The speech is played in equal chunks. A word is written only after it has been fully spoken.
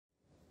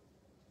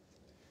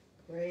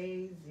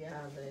Praise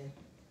Yahweh.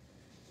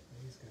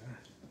 Praise God.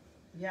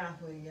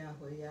 Yahweh,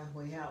 Yahweh,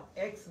 Yahweh. How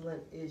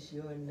excellent is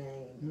your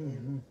name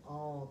in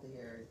all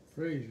the earth.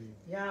 Praise you.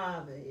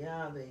 Yahweh,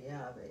 Yahweh,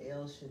 Yahweh,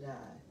 El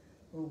Shaddai,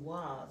 who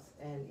was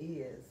and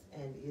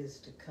is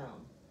to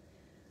come.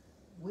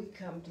 We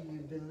come to you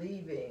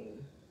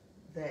believing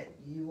that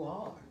you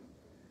are,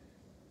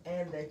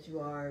 and that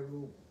you are a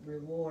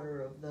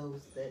rewarder of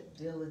those that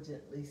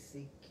diligently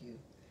seek you.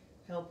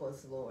 Help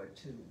us, Lord,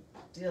 to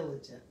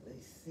diligently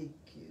seek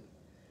you,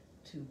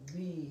 to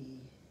be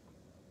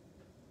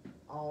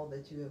all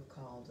that you have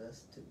called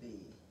us to be.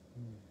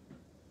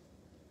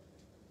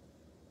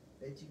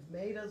 That you've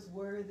made us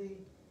worthy,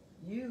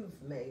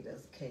 you've made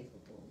us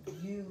capable,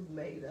 you've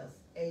made us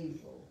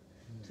able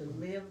to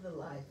live the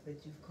life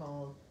that you've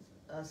called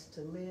us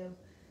to live,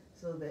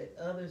 so that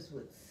others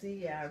would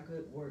see our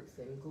good works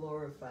and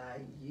glorify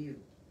you.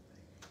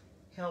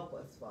 Help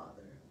us,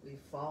 Father. We've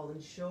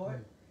fallen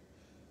short.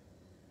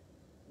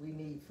 We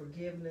need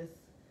forgiveness,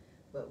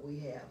 but we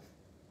have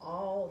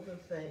all the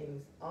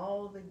things,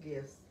 all the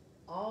gifts,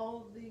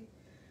 all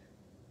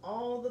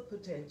the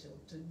potential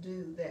to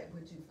do that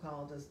which you've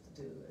called us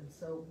to do. And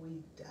so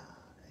we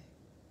die.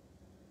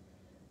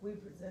 We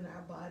present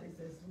our bodies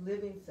as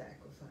living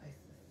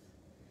sacrifices,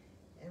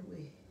 and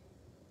we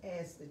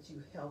ask that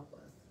you help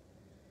us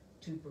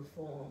to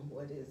perform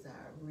what is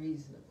our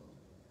reasonable,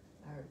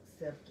 our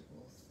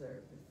acceptable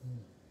service.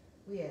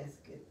 We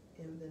ask it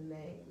in the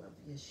name of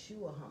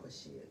Yeshua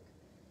HaMashiach,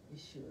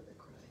 Yeshua the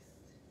Christ.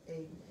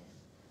 Amen.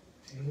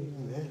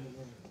 Amen.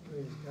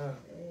 Praise God.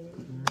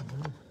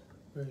 Amen.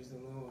 Praise the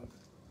Lord.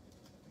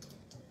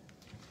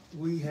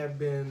 We have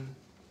been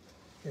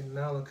in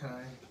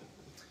Malachi,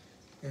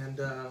 and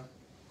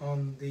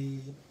on the,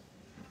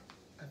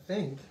 I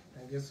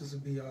guess this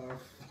would be our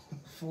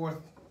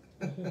fourth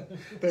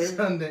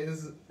Sunday.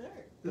 This is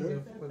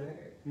Third.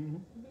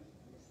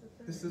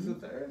 This is the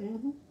third?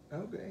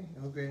 Okay.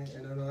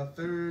 And on our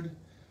third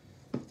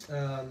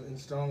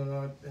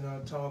installment in our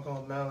talk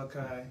on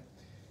Malachi,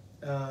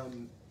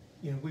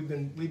 we've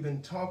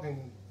been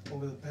talking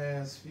over the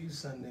past few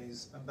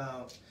Sundays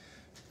about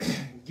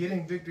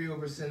getting victory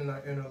over sin in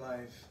our inner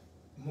life,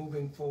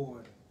 moving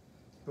forward,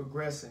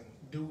 progressing,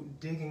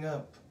 digging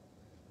up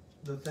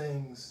the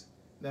things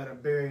that are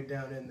buried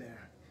down in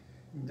there,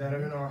 that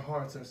are in our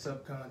hearts, our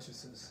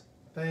subconsciouses,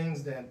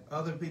 things that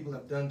other people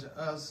have done to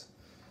us,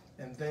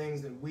 and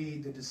things that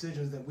the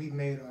decisions that we've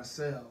made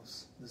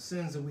ourselves, the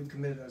sins that we've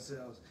committed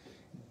ourselves,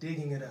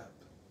 digging it up,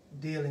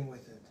 dealing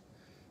with it,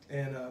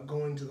 and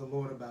going to the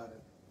Lord about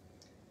it.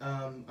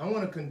 I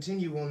want to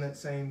continue on that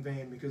same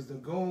vein, because the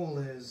goal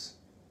is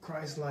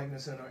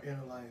Christ-likeness in our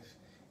inner life.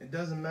 It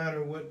doesn't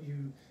matter what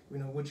you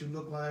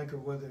look like, or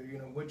whether,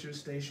 what your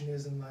station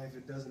is in life.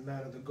 It doesn't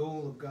matter. The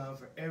goal of God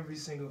for every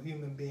single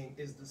human being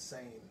is the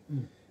same.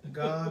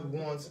 God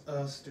wants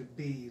us to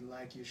be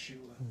like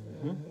Yeshua,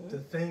 to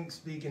think,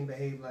 speak, and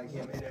behave like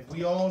him. And if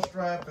we all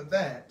strive for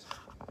that,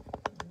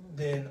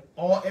 then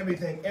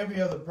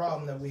every other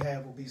problem that we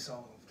have will be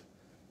solved.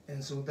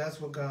 And so that's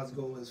what God's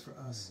goal is for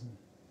us.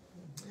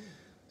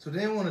 So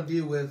then I want to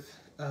deal with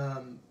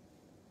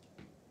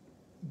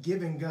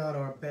giving God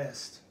our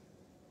best.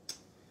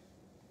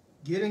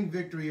 Getting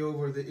victory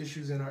over the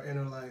issues in our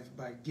inner life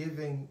by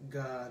giving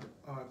God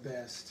our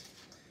best.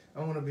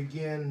 I want to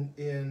begin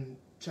in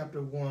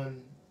chapter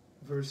 1,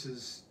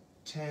 verses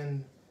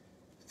 10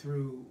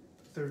 through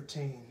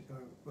 13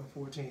 or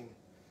 14.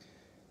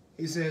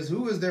 He says,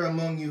 "Who is there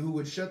among you who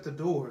would shut the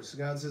doors?"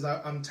 God says,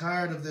 I'm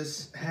tired of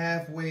this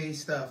halfway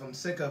stuff. I'm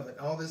sick of it,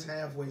 all this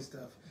halfway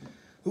stuff.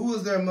 "Who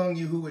is there among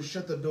you who would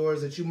shut the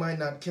doors, that you might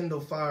not kindle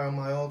fire on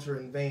my altar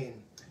in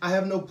vain? I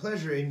have no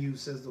pleasure in you,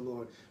 says the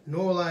Lord,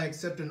 nor will I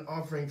accept an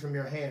offering from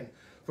your hand.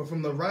 For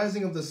from the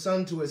rising of the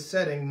sun to its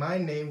setting, my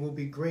name will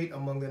be great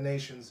among the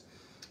nations.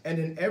 And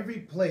in every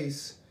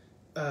place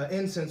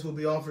incense will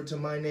be offered to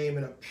my name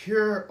in a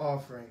pure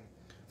offering.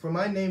 For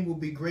my name will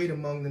be great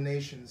among the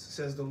nations,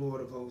 says the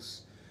Lord of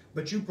hosts.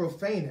 But you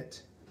profane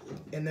it,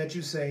 in that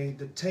you say,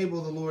 the table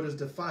of the Lord is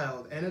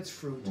defiled, and its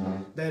fruit,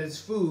 that its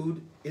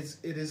food, it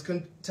is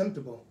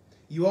contemptible.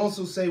 You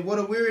also say, what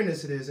a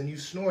weariness it is, and you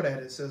snort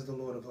at it, says the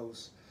Lord of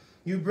hosts.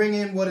 You bring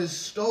in what is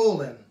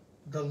stolen,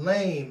 the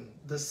lame,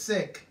 the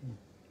sick.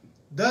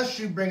 Thus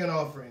you bring an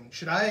offering.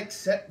 Should I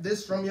accept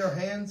this from your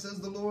hand, says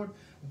the Lord?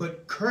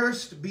 But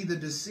cursed be the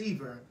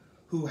deceiver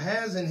who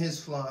has in his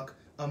flock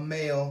a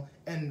male,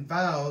 and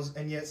vows,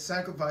 and yet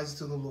sacrifices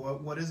to the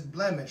Lord what is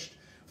blemished.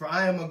 For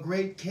I am a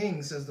great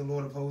king, says the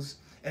Lord of hosts,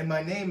 and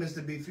my name is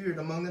to be feared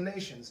among the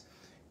nations.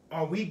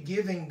 Are we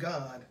giving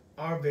God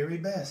our very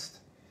best?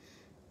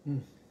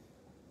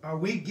 Are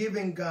we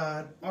giving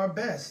God our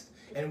best?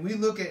 And we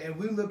look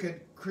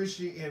at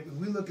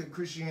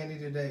Christianity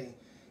today,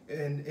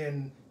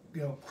 and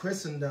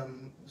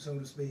Christendom, so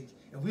to speak.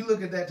 If we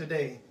look at that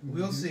today,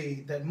 we'll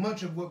see that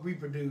much of what we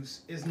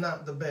produce is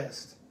not the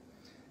best.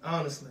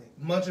 Honestly,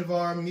 much of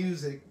our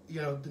music,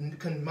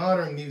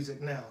 modern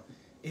music now,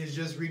 is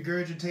just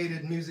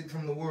regurgitated music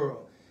from the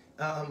world.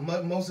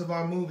 Most of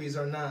our movies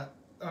are not,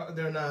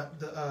 they're not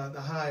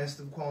the highest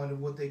of quality of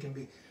what they can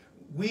be.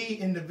 we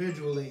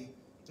individually,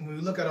 when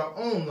we look at our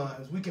own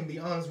lives, we can be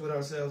honest with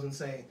ourselves and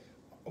say,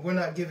 we're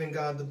not giving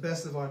God the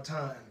best of our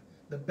time,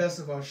 the best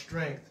of our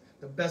strength,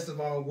 the best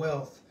of our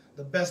wealth,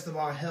 the best of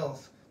our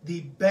health,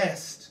 the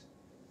best,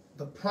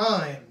 the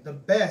prime, the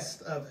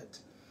best of it.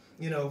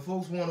 You know,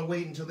 folks want to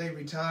wait until they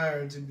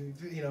retire to be,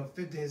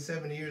 50 and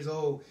 70 years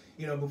old,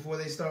 before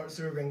they start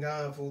serving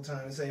God full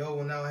time and say, oh,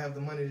 well, now I have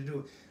the money to do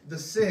it. The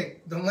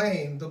sick, the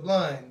lame, the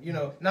blind,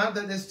 not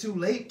that it's too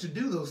late to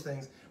do those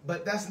things,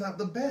 but that's not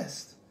the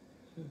best.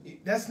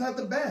 That's not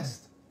the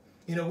best.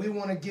 We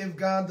want to give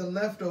God the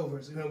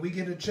leftovers. We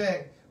get a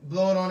check,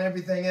 blow it on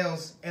everything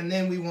else, and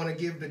then we want to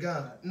give to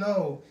God.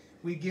 No,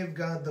 we give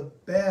God the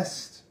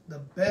best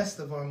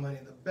of our money,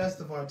 the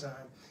best of our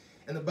time.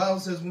 And the Bible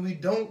says when we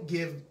don't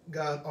give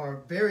God our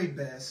very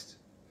best,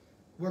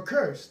 we're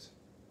cursed.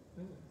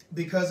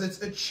 Because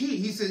it's a cheat.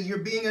 He says you're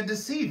being a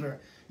deceiver.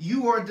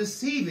 You are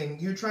deceiving.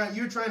 You're trying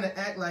to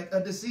act like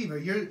a deceiver.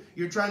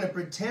 You're trying to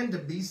pretend to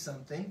be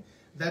something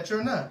that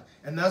you're not.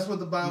 And that's what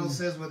the Bible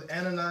says with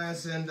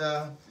Ananias and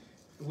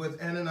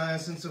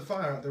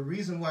Sapphira. The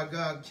reason why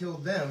God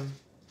killed them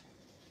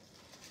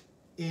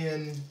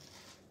in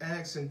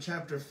Acts in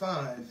chapter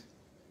 5,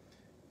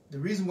 the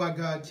reason why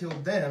God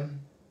killed them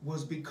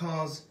was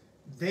because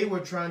they were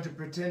trying to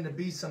pretend to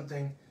be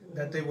something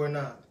that they were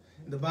not.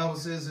 The Bible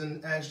says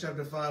in Acts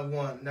chapter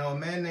 5:1, now a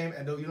man named,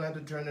 and you don't have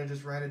to turn there,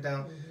 just write it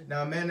down.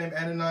 Now a man named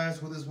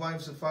Ananias with his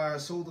wife Sapphira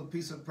sold a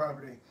piece of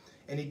property,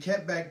 and he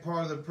kept back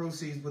part of the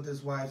proceeds with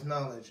his wife's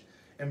knowledge,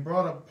 and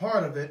brought a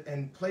part of it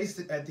and placed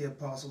it at the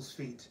apostles'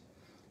 feet.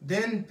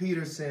 Then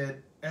Peter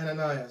said,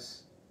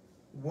 Ananias,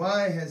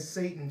 why has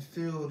Satan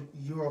filled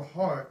your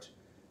heart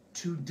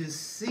to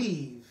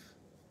deceive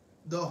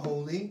the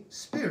Holy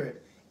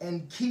Spirit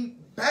and keep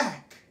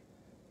back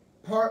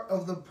part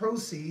of the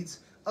proceeds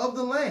of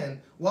the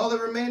land? While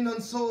it remained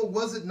unsold,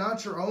 was it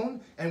not your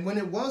own? And when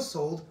it was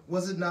sold,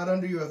 was it not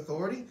under your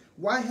authority?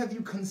 Why have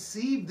you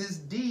conceived this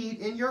deed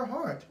in your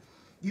heart?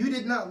 You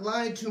did not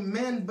lie to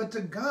men, but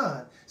to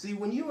God. See,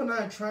 when you and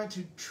I try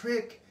to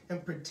trick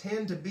and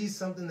pretend to be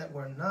something that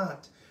we're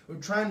not, we're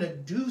trying to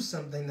do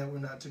something that we're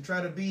not, to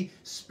try to be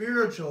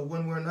spiritual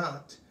when we're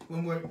not,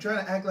 when we're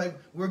trying to act like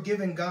we're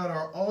giving God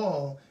our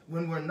all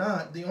when we're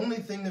not, the only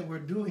thing that we're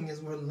doing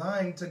is we're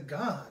lying to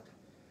God.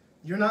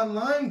 You're not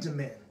lying to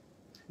men.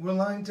 We're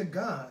lying to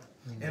God.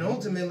 Mm-hmm. And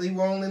ultimately,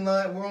 we're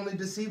only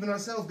deceiving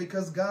ourselves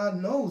because God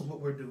knows what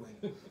we're doing.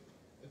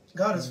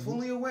 God is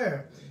fully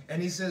aware.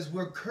 And he says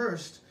we're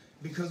cursed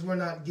because we're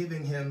not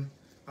giving him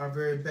our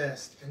very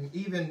best.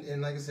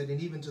 And like I said,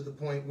 and to the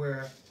point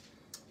where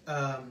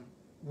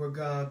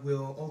God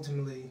will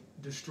ultimately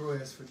destroy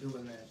us for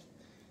doing that.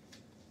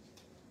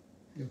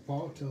 Yeah,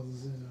 Paul tells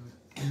us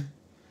in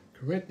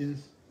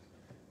Corinthians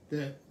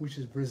that we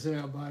should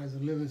present our bodies a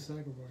living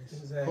sacrifice,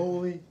 exactly,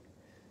 holy,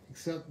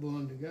 acceptable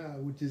unto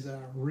God, which is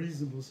our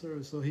reasonable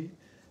service. So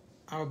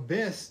our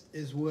best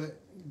is what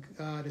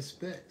God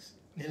expects,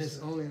 and it's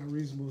only our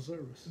reasonable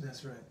service.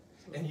 That's right.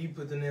 So, and you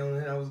put the nail in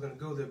the head. I was going to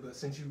go there, but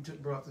since you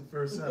brought the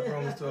first up,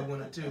 Romans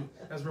 12:1 and 2,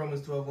 that's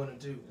Romans 12:1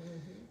 and 2. Mm-hmm.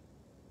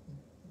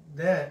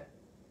 That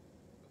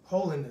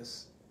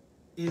holiness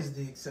is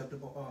the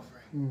acceptable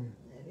offering.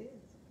 That is.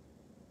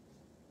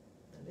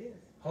 That is.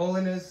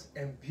 Holiness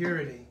and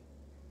purity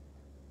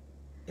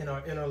in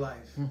our inner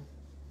life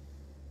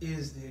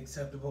is the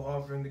acceptable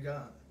offering to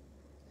God.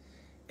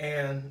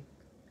 And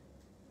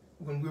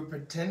when we're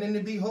pretending to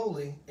be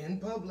holy in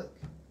public,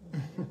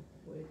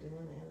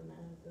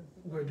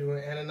 we're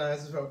doing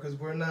Ananias as well, because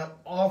we're not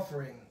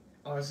offering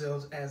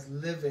ourselves as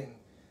living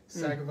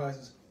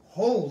sacrifices,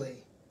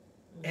 holy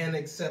and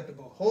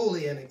acceptable.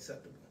 Holy and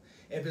acceptable.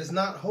 If it's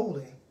not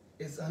holy,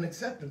 it's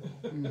unacceptable.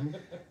 Mm-hmm.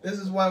 This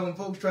is why when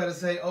folks try to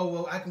say, oh,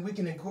 well, we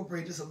can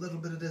incorporate just a little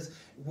bit of this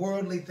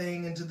worldly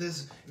thing into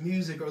this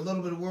music, or a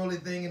little bit of worldly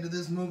thing into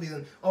this movie,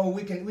 and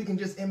we can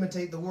just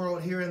imitate the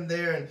world here and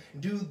there and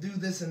do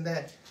this and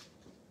that.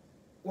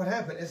 What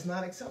happened? It's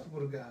not acceptable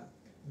to God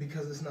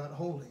because it's not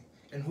holy.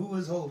 And who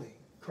is holy?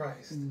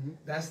 Christ. Mm-hmm.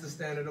 That's the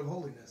standard of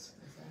holiness.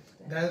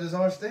 That is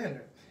our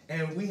standard.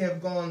 And we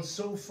have gone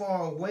so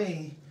far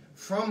away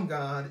from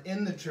God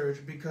in the church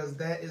because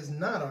that is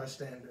not our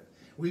standard.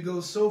 We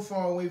go so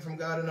far away from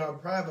God in our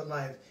private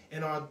life,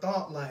 in our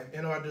thought life,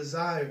 in our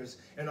desires,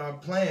 in our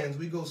plans.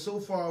 We go so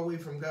far away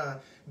from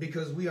God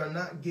because we are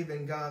not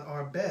giving God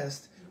our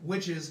best,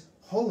 which is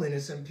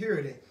holiness and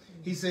purity.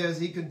 He says,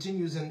 he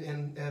continues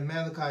in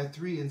Malachi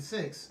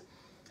 3:6.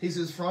 He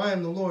says, for I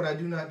am the Lord, I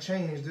do not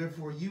change.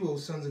 Therefore you, O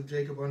sons of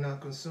Jacob, are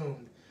not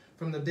consumed.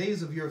 From the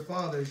days of your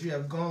fathers you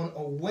have gone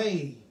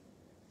away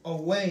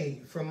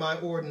from my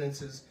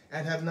ordinances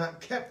and have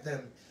not kept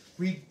them.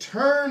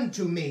 Return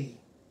to me.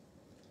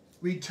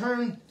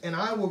 Return, and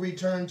I will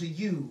return to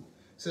you,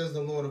 says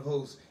the Lord of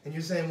hosts. And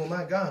you're saying, well,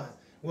 my God,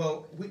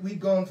 well, we've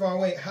gone far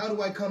away. How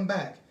do I come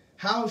back?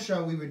 How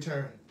shall we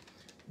return?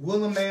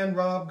 Will a man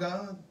rob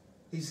God?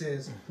 He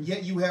says,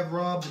 yet you have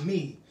robbed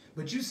me.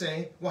 But you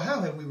say, well,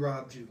 how have we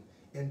robbed you?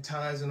 In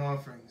tithes and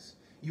offerings.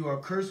 You are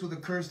cursed with a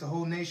curse, the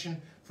whole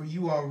nation, for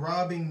you are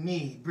robbing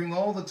me. Bring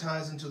all the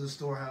tithes into the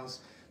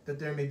storehouse, that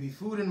there may be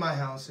food in my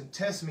house, and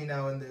test me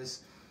now in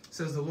this,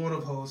 says the Lord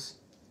of hosts,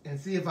 and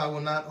see if I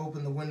will not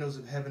open the windows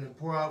of heaven and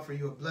pour out for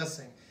you a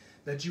blessing,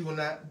 that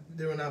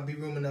there will not be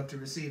room enough to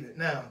receive it.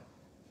 Now,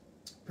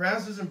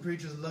 pastors and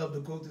preachers love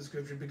to quote the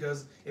scripture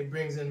because it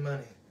brings in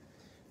money.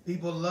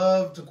 People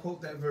love to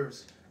quote that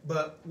verse.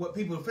 But what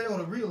people fail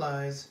to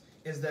realize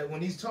is that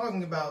when he's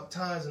talking about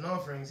tithes and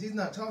offerings, he's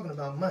not talking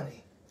about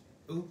money.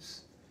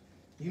 Oops,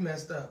 you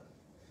messed up.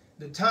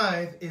 The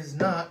tithe is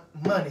not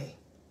money.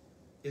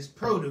 It's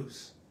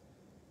produce.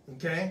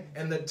 Okay?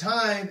 And the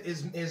tithe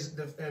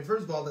and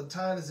first of all, the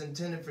tithe is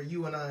intended for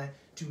you and I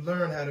to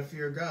learn how to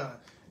fear God.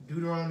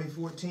 Deuteronomy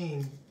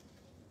 14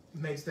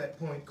 makes that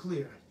point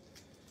clear.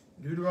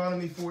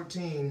 Deuteronomy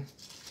 14,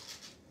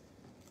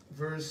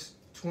 verse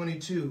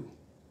 22.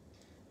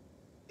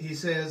 He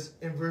says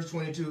in verse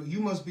 22, you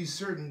must be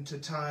certain to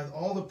tithe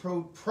all the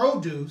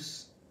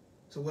produce.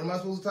 So what am I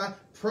supposed to tithe?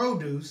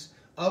 Produce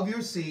of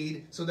your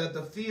seed, so that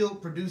the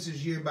field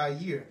produces year by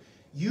year.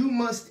 You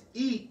must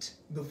eat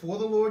before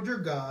the Lord your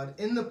God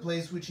in the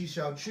place which he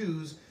shall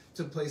choose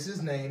to place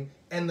his name,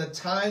 and the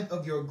tithe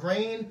of your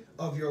grain,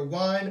 of your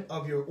wine,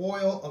 of your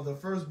oil, of the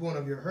firstborn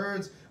of your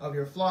herds, of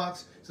your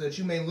flocks, so that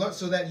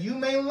you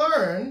may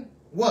learn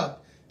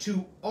what?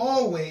 To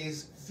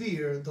always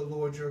fear the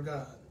Lord your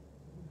God.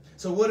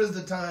 So what is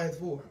the tithe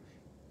for?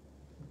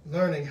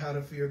 Learning how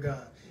to fear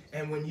God.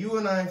 And when you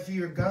and I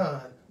fear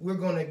God, we're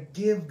going to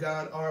give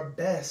God our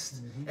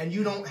best. Mm-hmm. And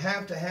you don't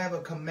have to have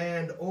a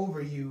command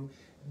over you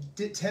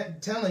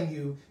telling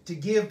you to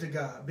give to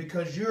God,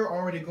 because you're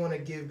already going to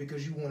give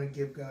because you want to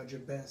give God your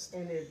best.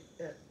 And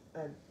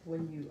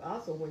when you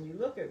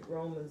look at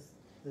Romans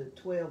the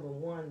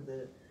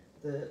 12:1,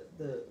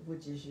 the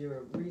which is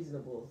your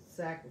reasonable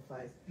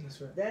sacrifice.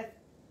 That's right. That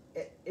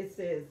it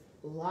says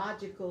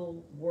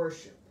logical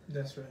worship.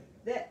 That's right.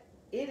 That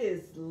it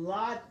is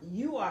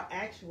you are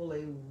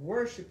actually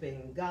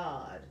worshiping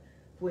God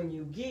when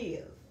you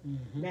give.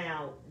 Mm-hmm.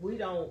 Now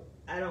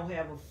I don't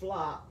have a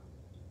flock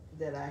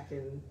that I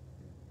can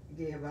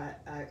give.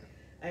 I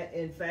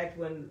in fact,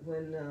 when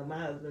my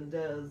husband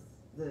does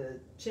the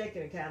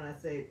checking account, I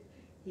said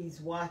he's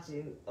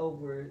watching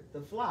over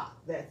the flock.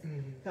 That's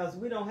because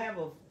we don't have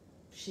a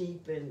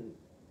sheep and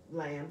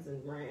lambs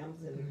and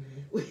rams, and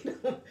we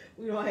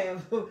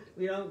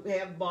don't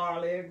have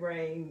barley or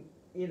grain.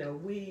 You know,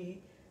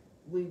 we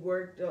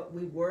worked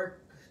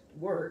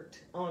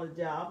on a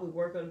job. We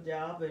work on a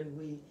job,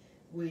 and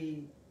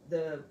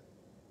the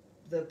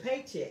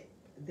paycheck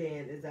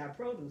then is our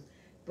produce.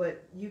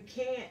 But you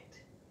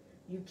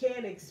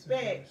can't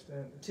expect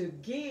to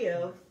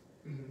give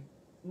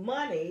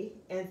money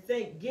and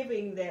think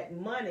giving that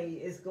money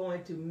is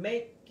going to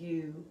make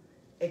you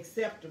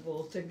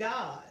acceptable to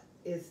God.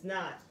 It's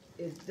not.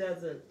 It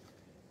doesn't.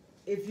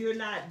 If you're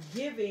not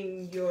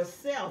giving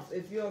yourself,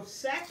 if you're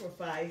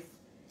sacrifice,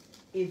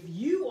 if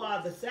you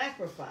are the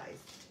sacrifice,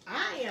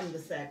 I am the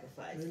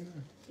sacrifice. Mm-hmm.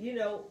 You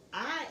know,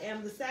 I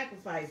am the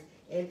sacrifice.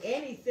 And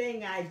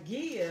anything I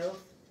give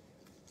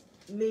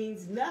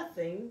means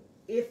nothing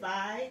if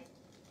I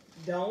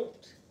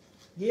don't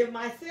give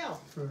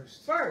myself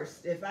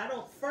first. If I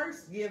don't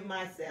first give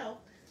myself,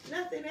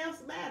 nothing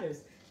else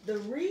matters. The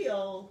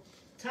real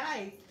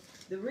tithe,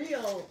 the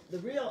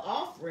real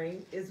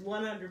offering is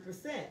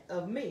 100%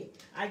 of me.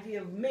 I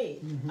give me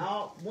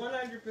all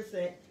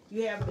 100%.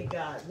 You have me,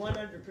 God,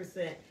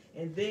 100%.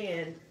 And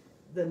then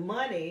the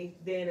money,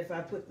 then if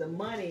I put the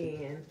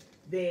money in,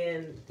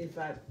 then if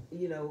I,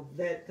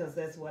 because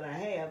that's what I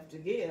have to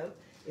give.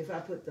 If I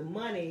put the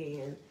money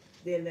in,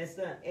 then that's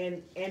done.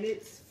 And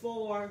it's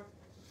for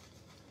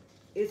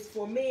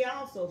me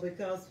also,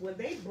 because when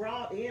they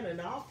brought in an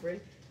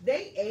offering,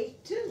 they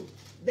ate too.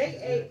 They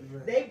ate.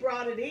 Right. They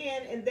brought it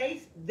in, and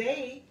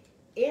they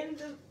in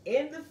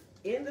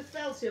the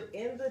fellowship,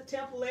 in the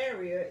temple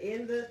area,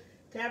 in the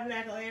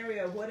tabernacle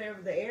area, or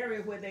whatever the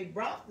area where they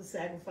brought the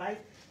sacrifice,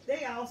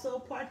 they also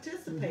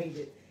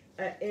participated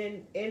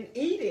in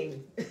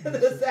eating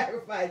the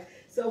sacrifice.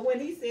 So when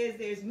he says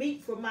there's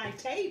meat for my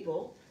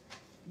table,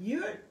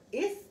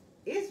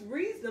 it's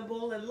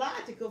reasonable and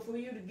logical for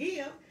you to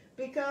give,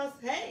 because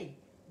hey,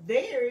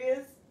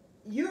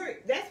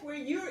 that's where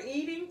you're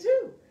eating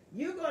too.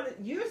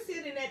 You're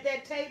sitting at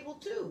that table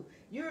too.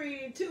 You're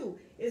eating too.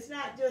 It's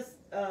not just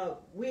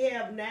we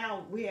have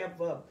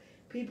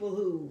people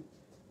who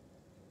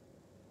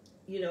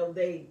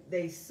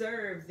they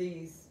serve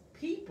these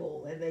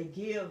people, and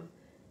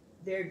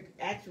they're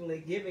actually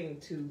giving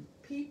to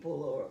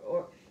people,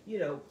 or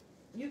you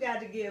got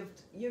to give.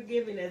 You're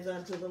giving as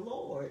unto the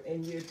Lord,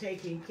 and you're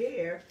taking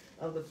care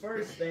of the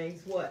first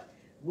things. What?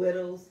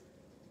 Widows,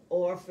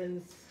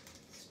 orphans,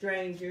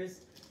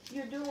 strangers.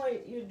 You're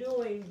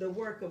doing the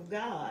work of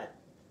God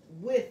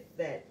with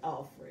that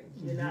offering.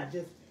 Mm-hmm. You're not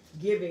just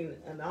giving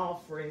an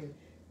offering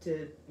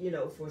to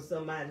for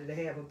somebody to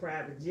have a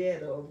private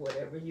jet or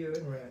whatever. You're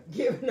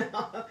giving.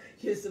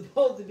 You're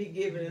supposed to be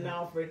giving an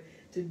offering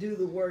to do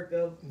the work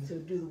of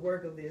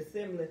the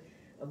assembly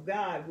of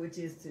God, which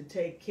is to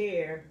take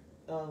care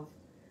of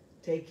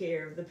take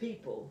care of the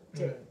people.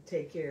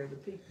 Take care of the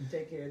people.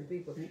 Take care of the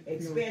people.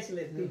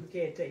 Especially if people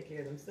can't take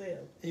care of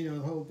themselves. You know,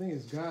 the whole thing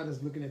is God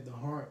is looking at the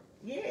heart.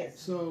 Yes.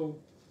 So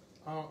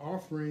our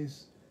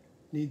offerings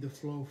need to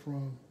flow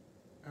from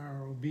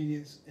our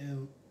obedience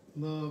and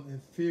love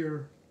and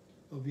fear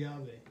of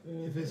Yahweh.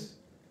 If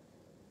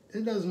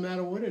it doesn't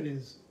matter what it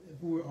is.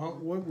 If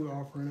what we're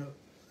offering up,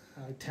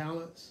 our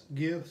talents,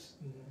 gifts.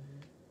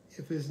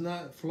 If it's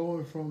not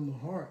flowing from the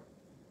heart,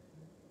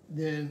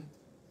 then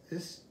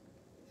it's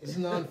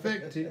not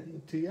effective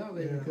to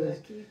Yahweh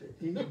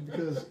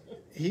because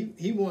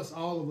he wants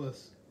all of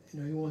us.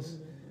 You know, he wants.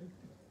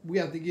 We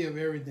have to give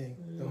everything.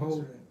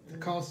 The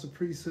cost of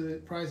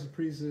priesthood, price of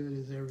priesthood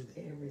is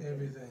everything.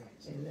 Everything.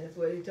 And that's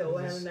what he told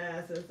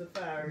Ananias and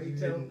Sapphira. He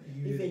said,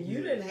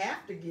 you didn't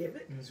have to give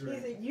it. He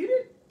said,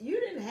 you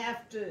didn't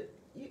have to.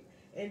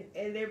 And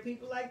there are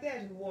people like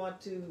that who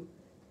want to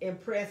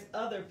impress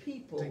other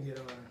people. To get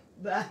honor.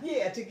 But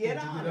to get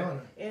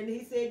honor. And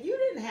he said, you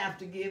didn't have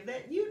to give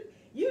that. You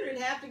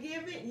didn't have to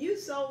give it. You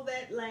sold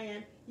that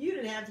land. You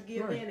didn't have to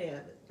give any of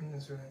it.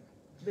 That's right.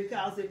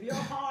 Because if your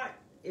heart,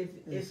 if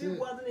it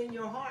wasn't in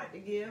your heart to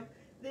give,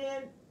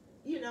 then,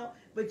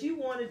 but you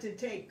wanted to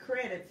take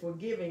credit for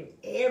giving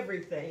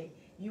everything.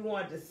 You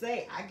wanted to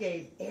say, I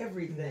gave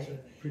everything.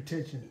 Right.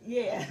 Pretension.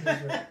 Yeah.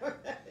 Right.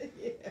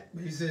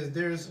 But he says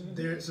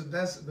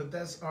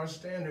that's our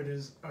standard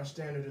is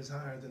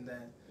higher than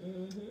that.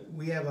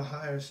 We have a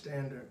higher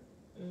standard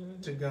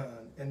to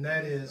God, and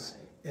that is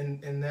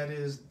and that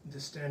is the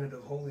standard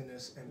of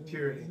holiness and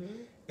purity.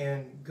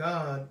 And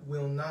God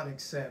will not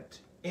accept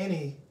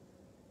any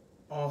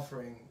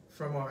offering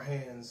from our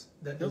hands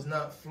that does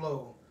not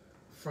flow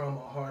from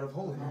a heart of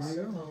holiness.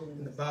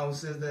 And the Bible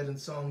says that in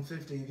Psalm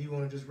 50, if you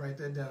want to just write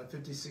that down,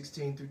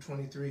 50:16 through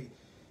 23.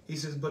 He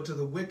says, but to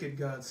the wicked,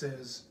 God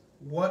says,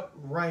 what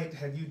right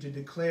have you to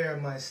declare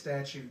my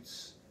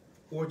statutes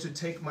or to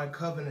take my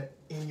covenant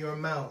in your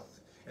mouth?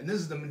 And this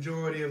is the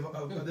majority of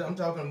I'm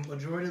talking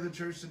majority of the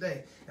church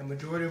today, and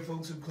majority of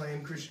folks who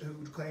claim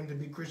to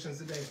be Christians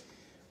today.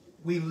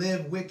 We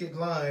live wicked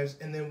lives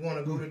and then want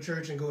to go to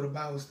church and go to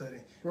Bible study.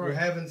 Right. We're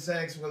having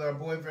sex with our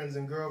boyfriends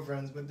and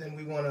girlfriends, but then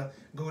we want to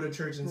go to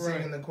church and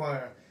sing in the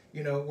choir.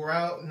 We're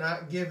out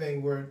not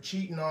giving. We're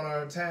cheating on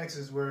our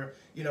taxes. We're,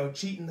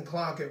 cheating the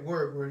clock at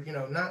work. We're,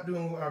 not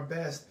doing our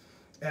best.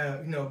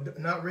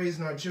 Not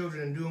raising our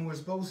children and doing what we're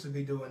supposed to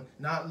be doing.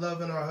 Not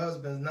loving our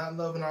husbands. Not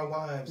loving our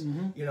wives.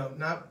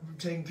 Not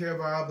taking care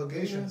of our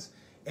obligations.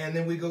 And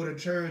then we go to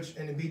church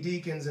and be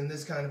deacons and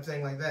this kind of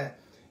thing like that.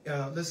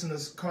 Listen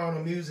to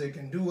carnal music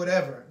and do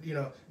whatever.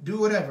 Do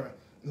whatever.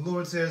 The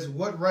Lord says,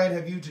 what right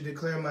have you to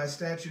declare my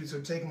statutes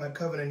or take my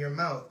covenant in your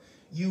mouth?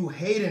 You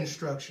hate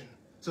instruction.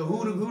 So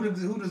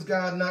who does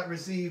God not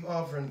receive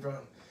offering from?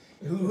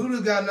 Who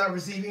does God not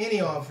receive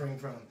any offering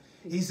from?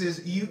 He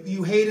says,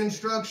 you hate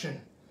instruction.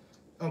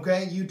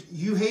 Okay?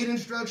 You hate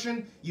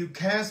instruction. You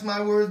cast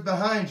my words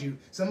behind you.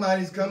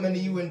 Somebody's coming to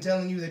you and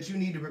telling you that you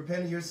need to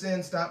repent of your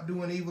sin, stop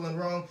doing evil and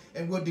wrong.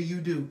 And what do?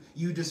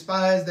 You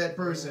despise that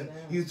person.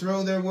 You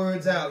throw their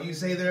words out. You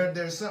say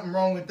there's something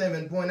wrong with them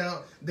and point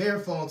out their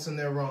faults and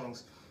their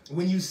wrongs.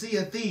 When you see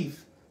a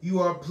thief, you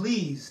are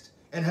pleased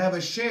and have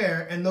a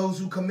share in those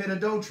who commit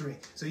adultery.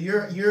 So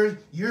you're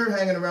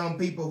hanging around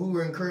people who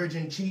are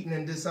encouraging cheating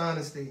and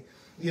dishonesty,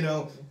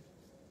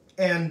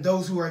 and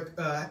those who are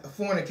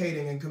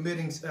fornicating and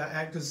committing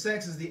because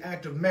sex is the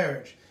act of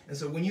marriage. And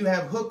so when you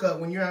have hookup,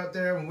 when we're out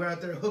there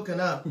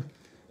hooking up,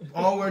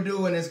 all we're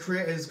doing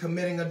is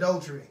committing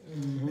adultery.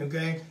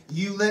 Okay?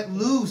 You let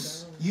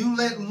loose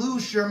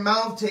your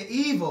mouth to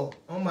evil.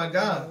 Oh my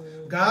God.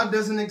 God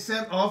doesn't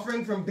accept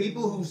offering from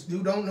people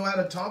who don't know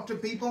how to talk to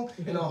people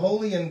in a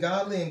holy and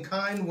godly and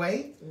kind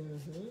way.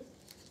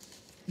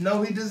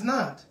 No, he does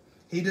not.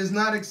 He does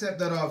not accept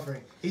that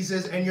offering. He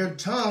says, and your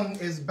tongue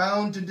is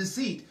bound to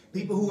deceit.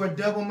 People who are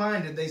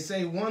double-minded, they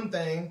say one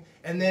thing,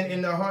 and then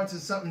in their hearts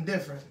is something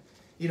different.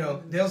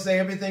 They'll say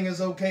everything is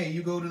okay.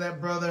 You go to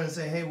that brother and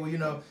say, hey,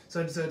 well,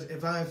 such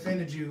if I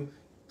offended you,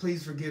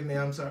 please forgive me.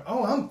 I'm sorry.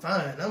 Oh, I'm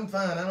fine. I don't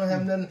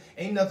have nothing.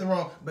 Ain't nothing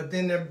wrong. But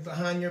then they're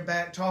behind your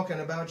back talking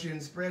about you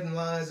and spreading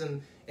lies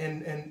and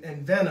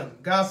venom,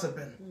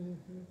 gossiping.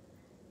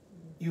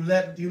 You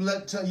let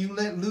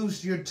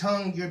loose your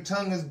tongue. Your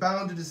tongue is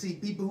bound to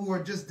deceit. People who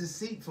are just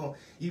deceitful,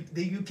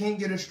 you can't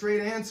get a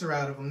straight answer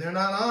out of them. They're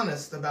not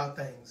honest about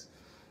things.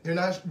 They're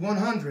not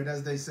 100,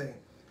 as they say.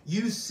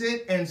 You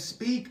sit and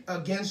speak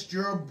against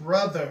your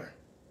brother.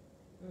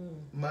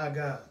 My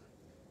God.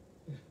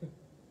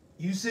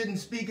 You sit and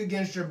speak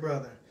against your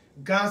brother,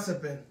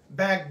 gossiping,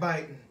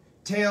 backbiting,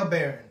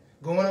 talebearing,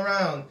 going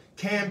around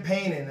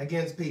campaigning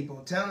against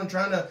people, trying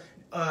to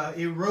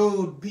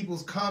erode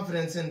people's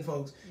confidence in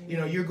folks.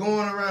 You're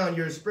going around,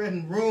 you're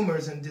spreading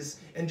rumors and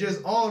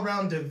just all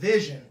around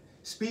division,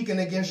 speaking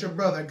against your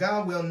brother.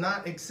 God will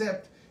not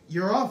accept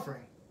your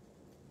offering.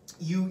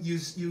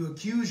 You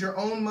accuse your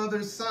own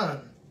mother's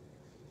son,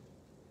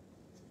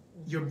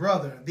 your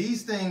brother.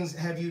 These things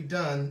have you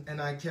done,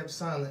 and I kept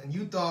silent. And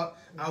you thought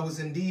I was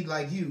indeed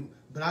like you,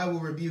 but I will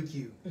rebuke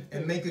you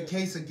and make a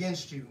case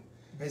against you.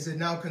 He said,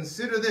 now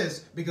consider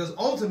this, because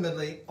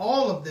ultimately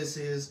all of this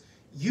is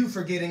you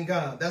forgetting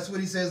God. That's what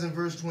he says in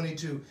verse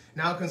 22.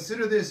 Now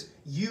consider this,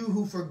 you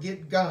who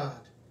forget God.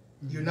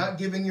 You're not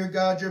giving your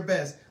God your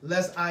best,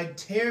 lest I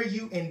tear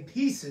you in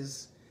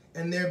pieces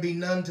and there be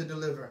none to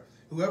deliver.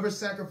 Whoever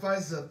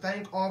sacrifices a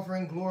thank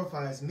offering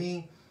glorifies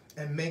me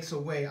and makes a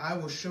way. I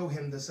will show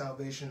him the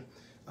salvation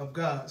of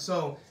God.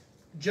 So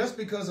just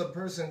because a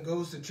person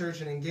goes to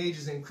church and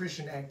engages in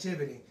Christian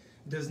activity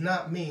does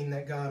not mean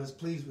that God is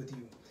pleased with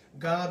you.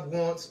 God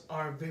wants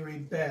our very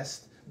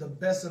best, the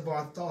best of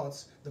our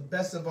thoughts, the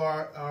best of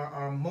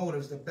our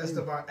motives, the best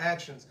of our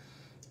actions.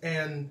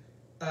 And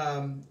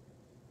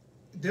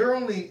there are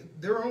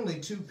only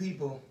two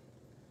people.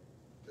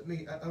 Let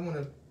me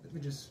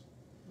just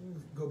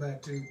go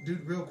back to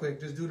real quick,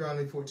 just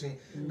Deuteronomy 14.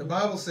 The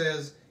Bible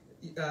says,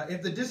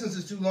 if the distance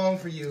is too long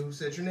for you,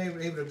 so that you're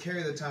not able to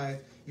carry the tithe,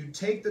 you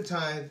take the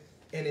tithe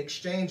and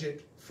exchange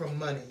it from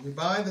money. You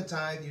buy the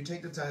tithe, you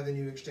take the tithe, and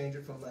you exchange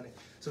it for money.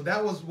 So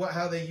that was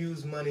how they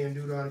used money in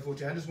Deuteronomy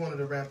 14. I just wanted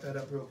to wrap that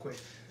up real quick.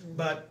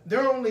 But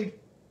there are only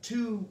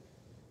two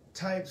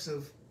types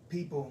of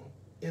people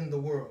in the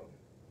world.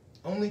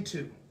 Only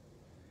two.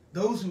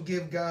 Those who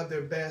give God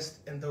their best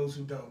and those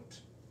who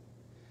don't.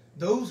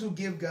 Those who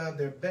give God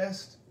their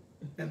best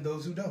and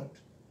those who don't.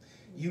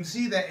 You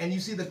see that, and you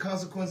see the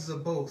consequences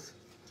of both.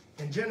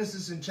 In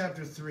Genesis in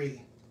chapter 4,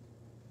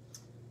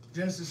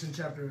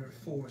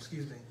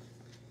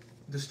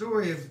 the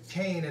story of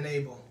Cain and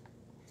Abel.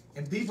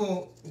 And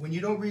people, when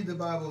you don't read the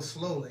Bible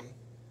slowly,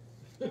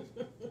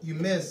 you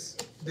miss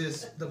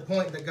the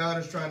point that God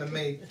is trying to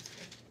make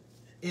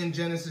in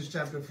Genesis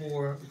chapter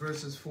 4,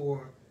 verses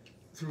 4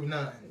 through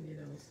 9. You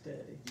don't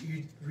study.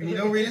 You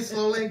don't read it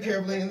slowly and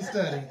carefully and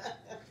study.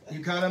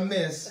 You kind of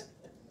miss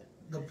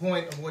the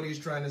point of what he's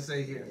trying to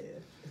say here.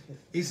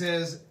 He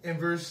says in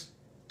verse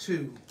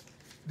 2,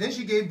 then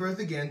she gave birth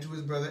again to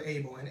his brother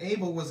Abel, and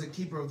Abel was a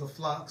keeper of the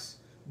flocks,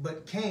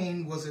 but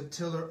Cain was a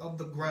tiller of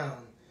the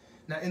ground.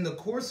 Now in the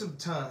course of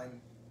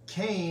time,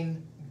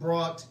 Cain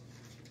brought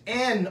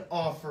an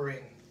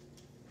offering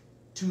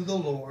to the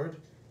Lord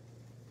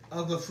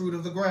of the fruit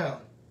of the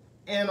ground.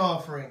 An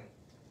offering.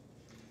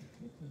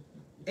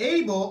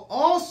 Abel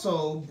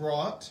also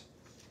brought,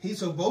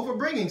 so both are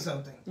bringing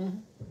something. Mm-hmm.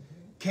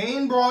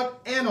 Cain brought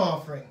an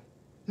offering.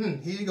 Here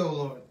you go,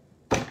 Lord.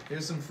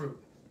 Here's some fruit.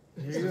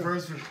 Here's the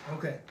first fruit.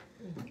 Okay.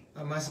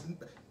 My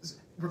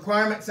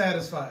requirement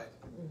satisfied.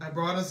 I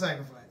brought a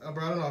sacrifice. I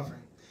brought an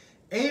offering.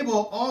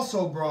 Abel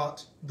also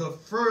brought the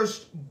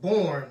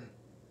firstborn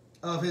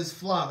of his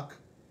flock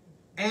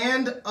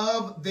and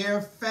of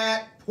their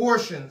fat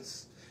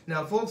portions.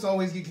 Now, folks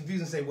always get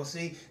confused and say, well,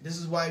 see, this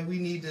is why we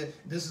need to,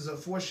 this is a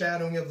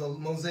foreshadowing of the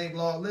Mosaic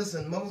law.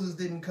 Listen, Moses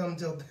didn't come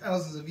till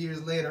thousands of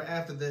years later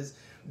after this.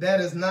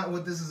 That is not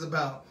what this is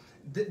about.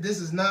 This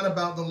is not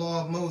about the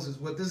law of Moses.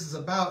 What this is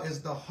about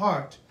is the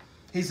heart.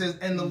 He says,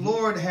 and the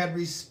Lord had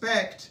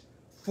respect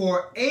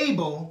for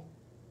Abel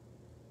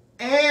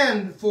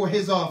and for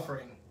his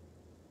offering.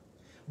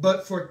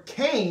 But for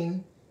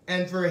Cain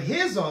and for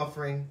his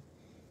offering,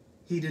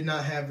 he did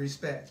not have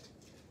respect.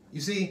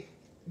 You see,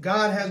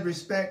 God has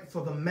respect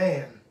for the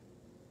man.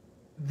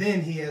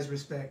 Then he has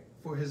respect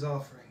for his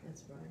offering.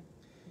 That's right.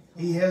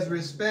 He has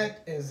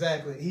respect,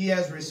 exactly. He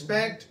has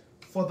respect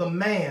for the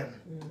man.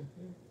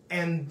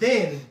 And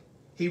then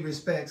he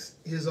respects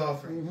his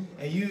offering.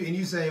 And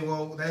you say,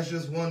 well, that's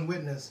just one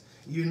witness.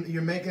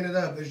 You're making it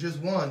up. It's just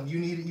one. You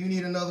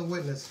need another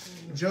witness.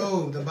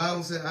 Job, the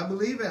Bible said, I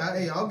believe it.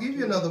 I'll give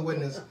you another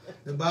witness.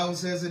 The Bible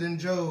says it in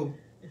Job.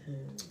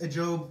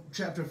 Job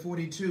chapter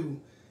 42,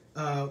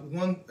 Job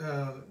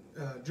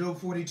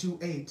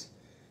 42:8.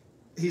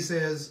 He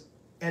says,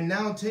 and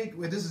now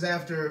this is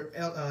after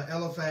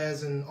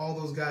Eliphaz and all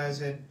those guys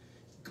had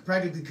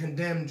practically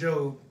condemned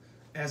Job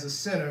as a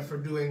sinner for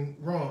doing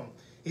wrong.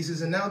 He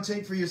says, and now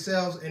take for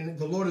yourselves, and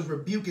the Lord is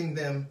rebuking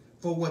them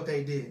for what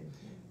they did.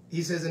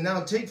 He says, and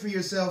now take for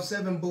yourselves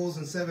 7 bulls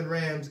and 7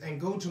 rams,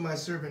 and go to my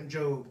servant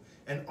Job,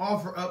 and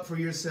offer up for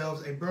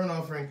yourselves a burnt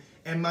offering,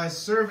 and my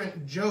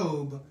servant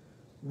Job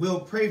will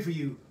pray for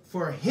you.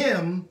 For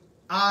him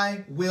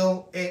I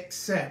will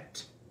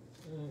accept.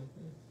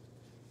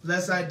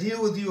 Lest I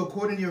deal with you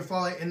according to your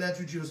folly, and that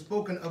which you have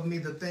spoken of me,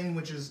 the thing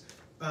which is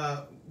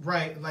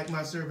right, like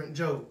my servant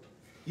Job.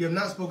 You have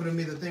not spoken of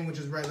me the thing which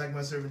is right, like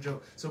my servant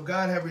Job. So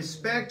God had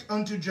respect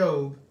unto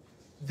Job,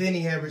 then he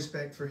had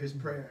respect for his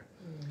prayer.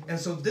 And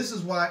so this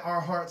is why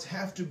our hearts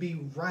have to be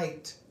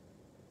right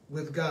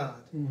with God.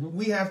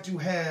 We have to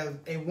have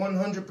a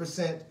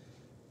 100%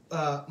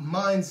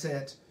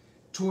 mindset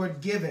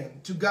toward giving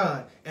to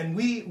God. And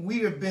we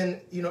have been,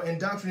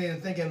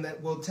 indoctrinated thinking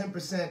that, well,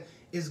 10%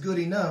 is good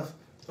enough.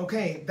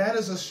 Okay, that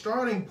is a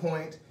starting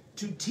point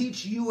to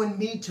teach you and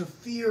me to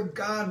fear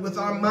God with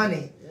our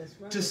money. That's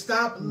right. To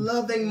stop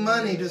loving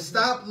money, to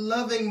stop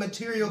loving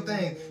material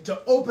things,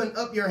 to open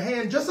up your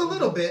hand just a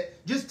little bit,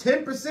 just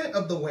 10%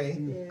 of the way,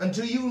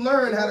 until you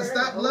learn how to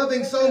stop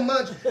loving so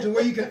much to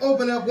where you can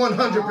open up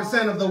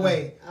 100% of the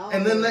way.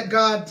 And then let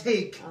God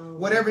take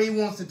whatever he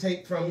wants to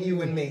take from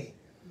you and me.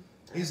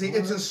 You see,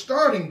 it's a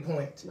starting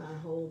point. My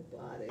whole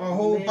body. Our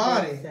whole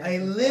body, sacrifice. a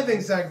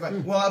living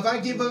sacrifice. Well, if I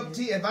give up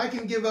if I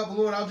can give up,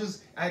 Lord,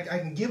 I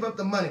can give up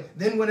the money.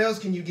 Then what else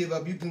can you give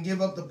up? You can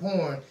give up the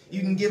porn.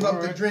 You can give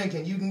up the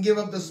drinking. You can give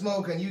up the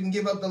smoking. You can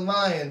give up the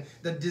lying,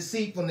 the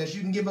deceitfulness.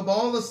 You can give up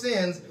all the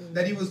sins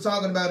that he was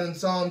talking about in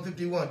Psalm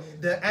 51.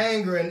 The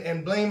anger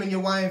and blaming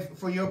your wife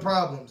for your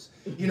problems.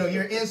 You know,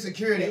 your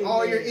insecurity,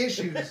 all your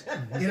issues.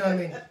 You know what I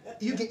mean?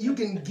 You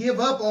can give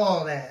up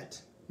all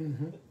that.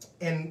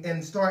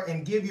 And start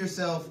and give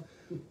yourself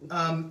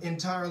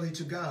entirely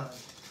to God.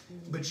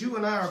 But you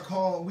and I are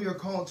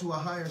called to a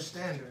higher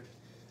standard.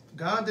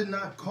 God did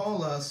not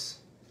call us.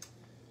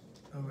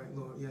 All right,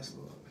 Lord. Yes,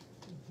 Lord.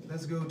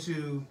 Let's go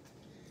to,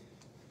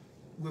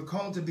 we're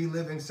called to be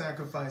living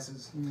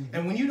sacrifices.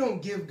 And when you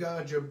don't give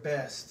God your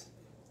best,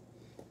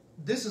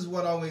 this is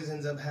what always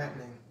ends up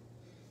happening.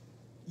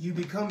 You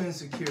become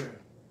insecure.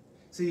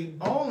 See,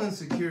 all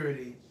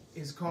insecurity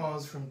is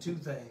caused from two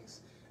things.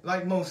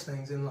 Like most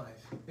things in life.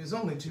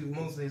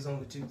 Mostly it's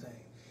only two things.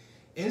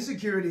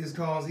 Insecurity is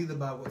caused either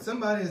by what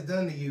somebody has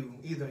done to you.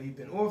 Either you've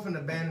been orphaned,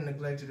 abandoned,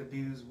 neglected,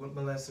 abused,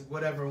 molested,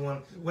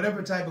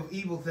 whatever type of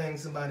evil thing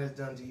somebody has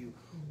done to you.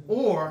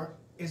 Or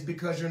it's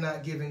because you're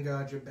not giving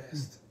God your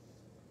best.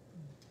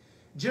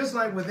 Just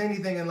like with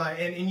anything in life.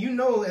 And you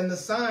know, and the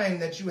sign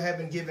that you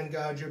haven't given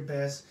God your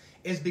best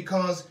is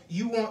because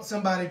you want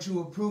somebody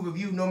to approve of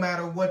you no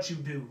matter what you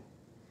do.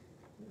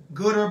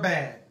 Good or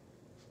bad.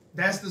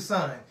 That's the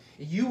sign.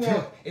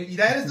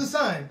 That is the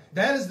sign.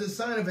 That is the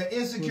sign of an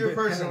insecure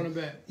person.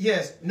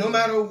 Yes, no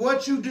matter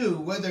what you do,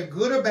 whether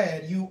good or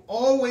bad, you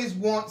always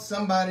want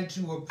somebody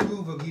to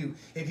approve of you.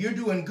 If you're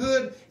doing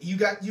good, you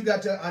got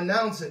to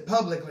announce it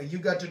publicly. You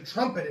got to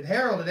trumpet it,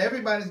 herald it.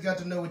 Everybody's got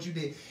to know what you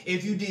did.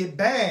 If you did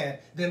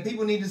bad, then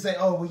people need to say,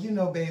 "Oh, well, you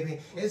know, baby,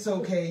 it's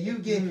okay. You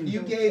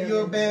gave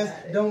your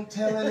best. Don't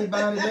tell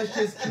anybody. Let's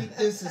just keep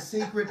this a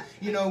secret.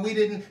 You know, we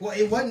didn't. Well,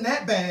 it wasn't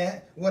that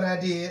bad what I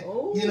did.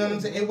 You know what I'm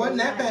saying? It wasn't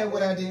that bad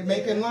what I did.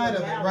 Making light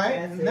of it,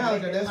 right? Now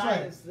that's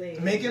right.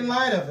 Making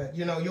light of it.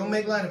 You know, you'll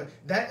make light of it.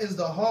 That is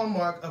the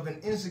hallmark of an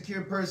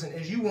insecure person,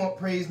 is you want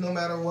praise no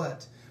matter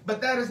what.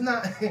 But that is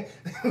not.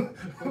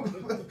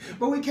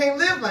 But we can't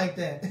live like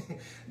that.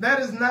 That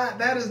is not.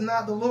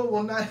 The Lord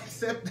will not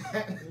accept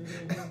that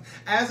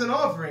as an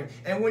offering.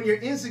 And when you're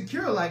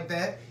insecure like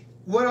that,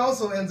 what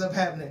also ends up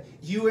happening?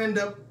 You end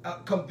up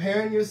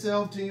comparing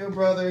yourself to your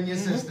brother and your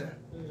sister.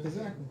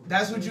 Exactly.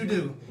 That's what you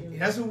do.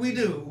 That's what we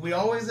do. We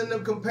always end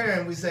up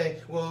comparing. We say,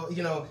 well,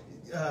 you know,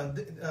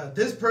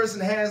 this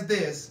person has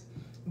this,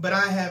 but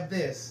I have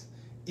this.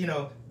 You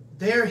know,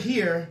 they're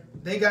here.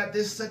 They got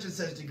this such and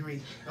such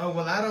degree. Oh,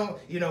 well, I don't,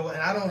 you know, and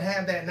I don't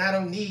have that, and I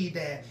don't need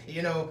that,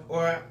 you know,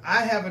 or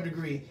I have a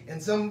degree, and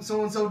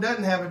so-and-so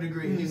doesn't have a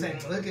degree. And you say,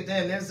 look at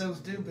them, they're so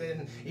stupid,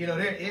 and, you know,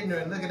 they're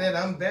ignorant. Look at that,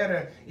 I'm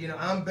better, you know,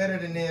 I'm better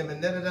than them,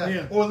 and da-da-da.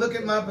 Yeah. Or look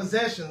at my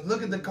possessions.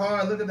 Look at the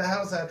car, look at the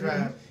house I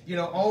drive. You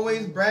know,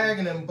 always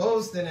bragging and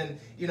boasting and,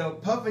 you know,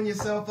 puffing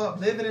yourself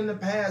up, living in the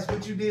past,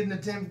 what you did in the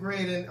 10th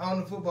grade and on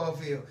the football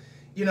field.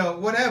 You know,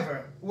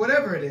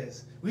 whatever it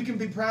is. We can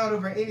be proud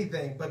over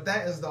anything, but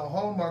that is the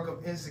hallmark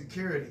of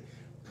insecurity.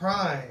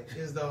 Pride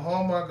is the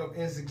hallmark of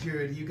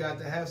insecurity. You got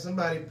to have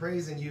somebody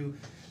praising you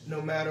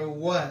no matter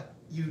what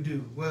you do,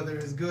 whether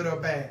it's good or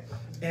bad.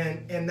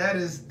 And that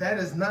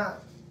is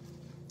not,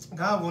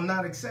 God will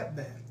not accept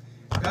that.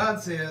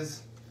 God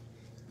says,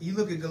 you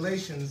look at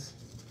Galatians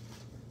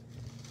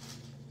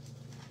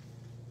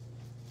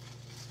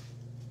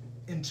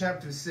in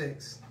chapter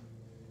 6,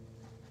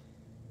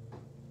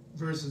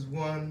 verses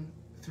 1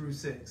 through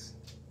 6.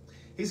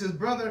 He says,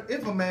 brother,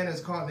 if a man is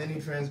caught in any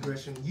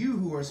transgression, you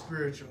who are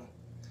spiritual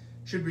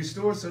should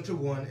restore such a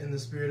one in the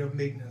spirit of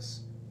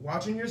meekness,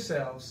 watching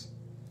yourselves,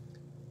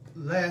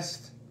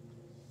 lest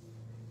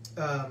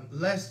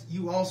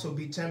you also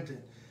be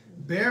tempted.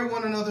 Bear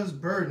one another's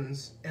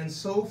burdens, and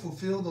so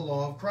fulfill the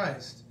law of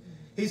Christ.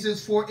 He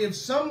says, for if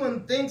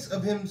someone thinks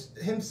of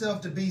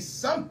himself to be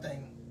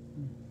something,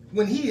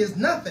 when he is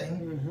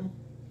nothing,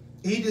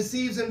 he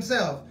deceives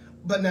himself.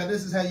 But now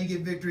this is how you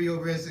get victory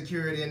over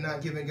insecurity and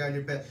not giving God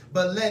your best.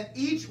 But let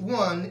each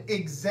one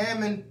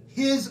examine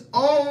his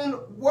own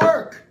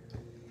work,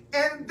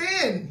 and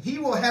then he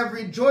will have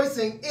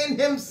rejoicing in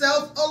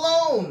himself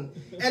alone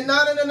and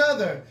not in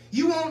another.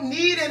 You won't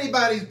need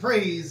anybody's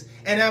praise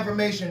and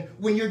affirmation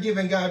when you're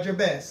giving God your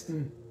best.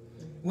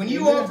 When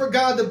you offer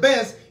God the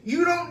best,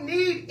 you don't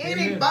need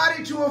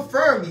anybody to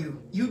affirm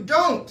you. You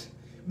don't.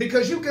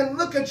 Because you can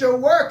look at your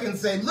work and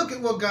say, look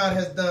at what God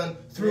has done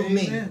through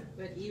me.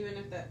 But even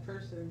if that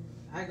person,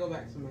 I go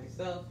back to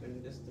myself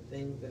and just the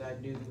things that I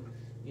do,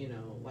 you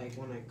know, like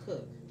when I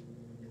cook,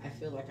 I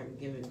feel like I'm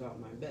giving God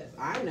my best.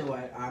 I know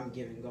I'm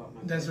giving God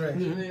my best. That's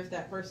right. Even if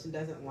that person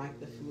doesn't like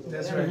the food or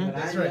That's whatever, right.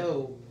 but That's I right.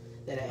 know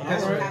that I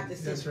That's don't right. have to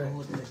say, That's right.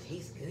 oh, does it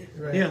taste good?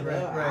 Right, Yeah.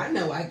 right, right. I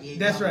know I gave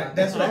That's God right. my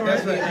That's best. right.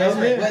 That's right. That's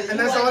right. That's right. And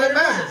that's all that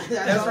matters.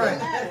 That's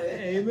right.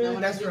 Amen. Now,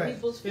 when That's I give right.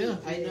 people's feet, Yeah.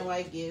 I know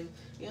I give.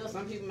 You know,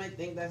 some people might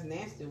think that's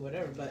nasty or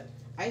whatever, but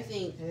I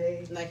think,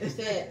 like you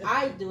said,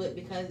 I do it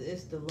because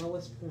it's the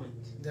lowest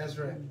point. That's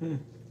right.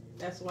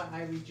 That's why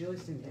I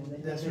rejoice in And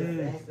doing That's the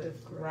right. act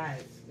of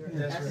Christ. Right.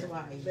 That's That's right. why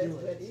I That's do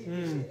what it. he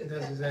did.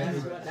 That's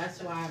exactly right.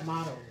 That's why I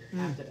model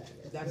after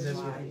that. That's That's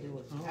why right. I do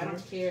it. All I don't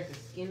right. care if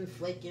it's skin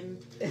flaking,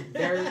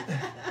 dirt,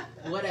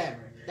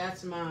 whatever.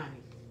 That's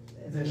mine.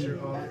 That's your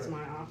That's offering.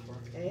 my offer.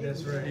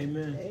 That's right.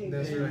 Amen. Amen.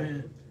 That's right.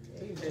 Amen.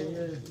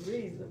 Amen.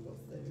 Reasonable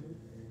thing.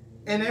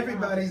 And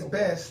everybody's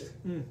best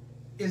Mm.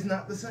 is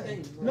not the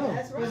same. No,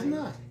 That's right. it's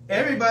not.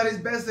 Everybody's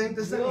best ain't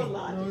the Your same.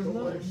 logical No, it's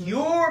not. worship.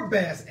 Your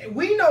best.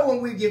 We know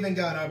when we're giving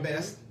God our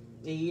best.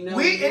 And you know,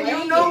 And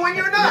you know when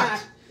you're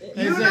not.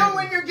 You know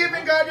when you're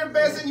giving God your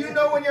best, and you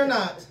know when you're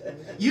not.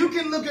 You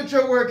can look at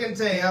your work and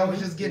say, I was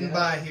just getting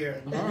by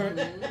here. All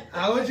right.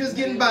 I was just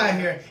getting by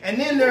here. And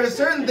then there are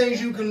certain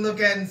things you can look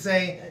at and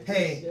say,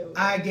 hey,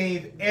 I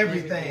gave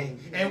everything.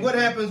 And what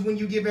happens when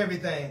you give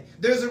everything?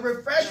 There's a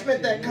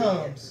refreshment that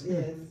comes.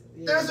 Yes.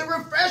 There's a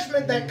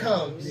refreshment that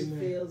comes.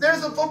 Feels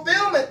There's a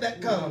fulfillment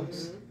that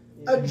comes.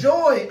 A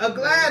joy, a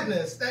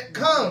gladness that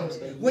comes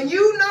when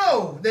you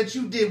know that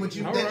you did what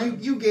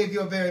you gave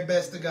your very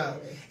best to God.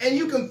 And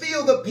you can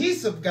feel the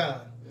peace of God.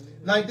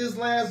 Like this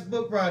last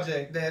book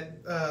project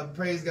that,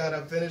 praise God,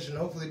 I finished and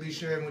hopefully be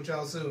sharing with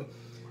y'all soon.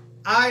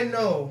 I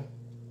know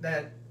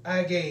that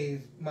I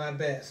gave my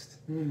best.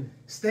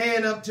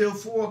 Staying up till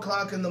 4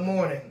 o'clock in the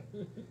morning,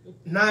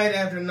 night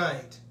after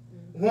night.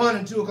 1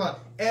 and 2 o'clock,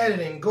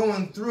 editing,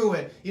 going through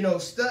it, in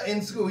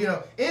school.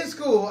 In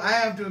school, I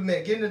have to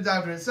admit, getting a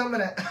doctorate, some of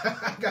that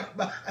I got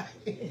by.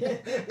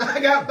 I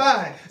got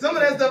by. Some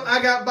of that stuff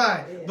I got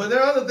by. But there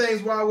are other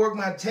things where I work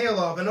my tail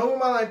off. And over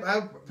my life,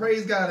 I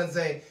praise God and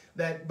say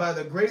that by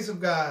the grace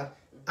of God,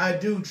 I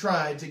do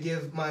try to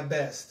give my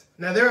best.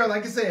 Now, there are,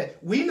 like I said,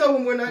 we know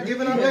when we're not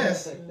giving our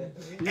best.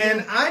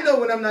 And I know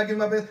when I'm not giving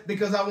my best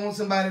because I want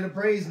somebody to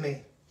praise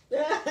me.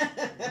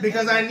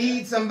 Because I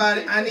need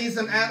somebody, I need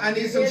some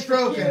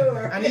stroking.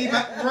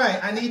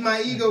 I need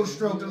my ego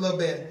stroked a little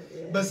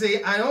bit. But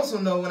see, I also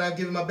know when I'm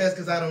giving my best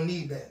because I don't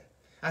need that.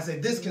 I say,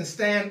 this can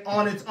stand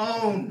on its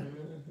own.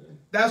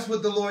 That's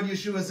what the Lord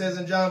Yeshua says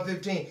in John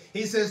 15.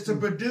 He says to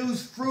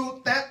produce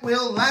fruit that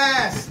will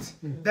last.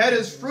 That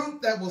is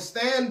fruit that will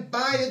stand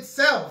by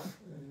itself.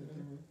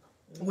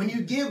 When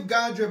you give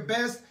God your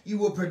best, you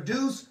will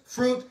produce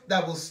fruit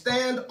that will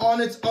stand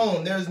on its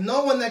own. There's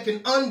no one that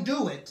can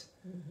undo it.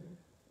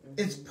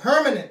 It's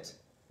permanent.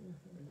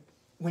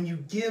 When you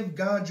give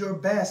God your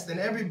best, and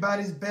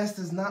everybody's best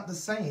is not the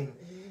same.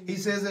 He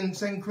says in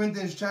 2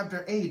 Corinthians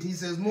chapter 8, he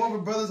says, moreover,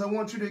 brothers, I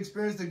want you to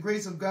experience the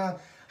grace of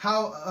God,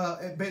 how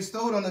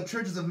bestowed on the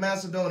churches of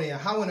Macedonia,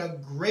 how in a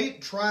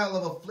great trial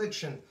of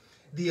affliction,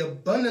 the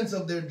abundance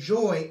of their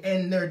joy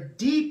and their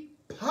deep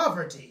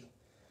poverty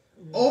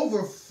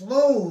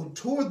overflowed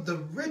toward the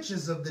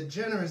riches of the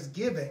generous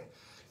giving.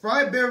 For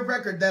I bear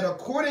record that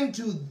according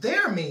to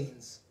their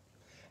means,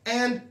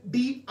 and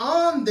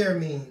beyond their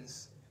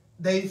means,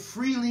 they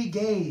freely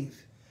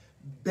gave,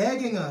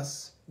 begging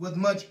us with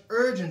much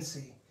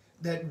urgency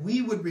that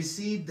we would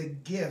receive the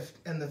gift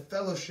and the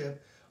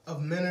fellowship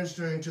of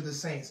ministering to the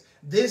saints.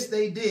 This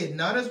they did,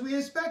 not as we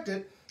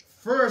expected.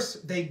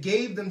 First, they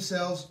gave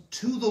themselves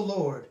to the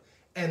Lord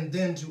and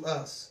then to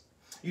us.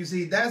 You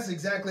see, that's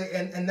exactly,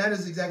 and that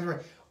is exactly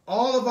right.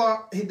 All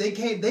of they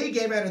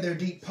gave out of their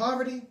deep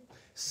poverty.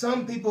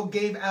 Some people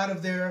gave out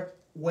of their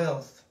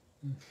wealth.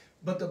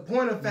 But the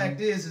point of fact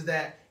is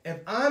that if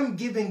I'm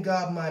giving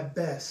God my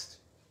best,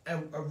 a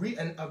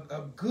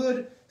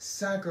good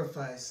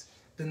sacrifice,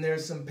 then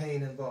there's some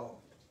pain involved.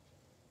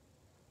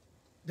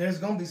 There's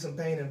going to be some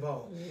pain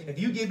involved. If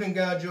you're giving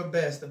God your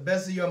best, the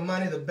best of your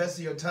money, the best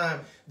of your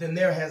time, then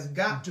there has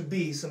got to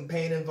be some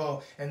pain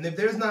involved. And if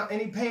there's not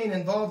any pain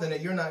involved in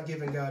it, you're not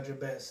giving God your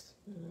best.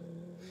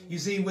 You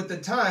see, with the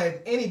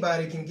tithe,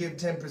 anybody can give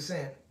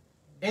 10%.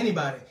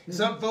 Anybody.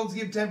 Some folks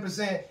give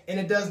 10% and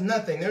it does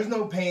nothing. There's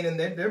no pain in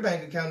their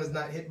bank account is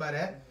not hit by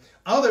that.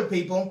 Other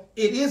people,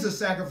 it is a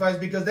sacrifice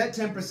because that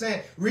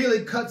 10%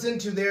 really cuts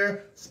into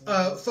their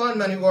fund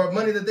money or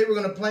money that they were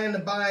going to plan to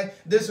buy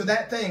this or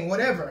that thing,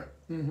 whatever.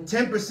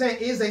 10%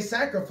 is a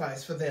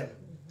sacrifice for them.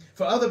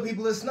 For other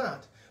people, it's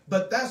not.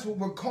 But that's what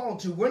we're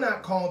called to. We're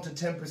not called to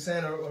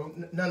 10% or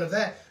none of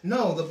that.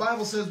 No, the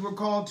Bible says we're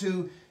called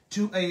to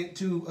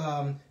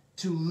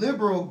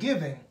liberal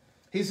giving.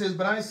 He says,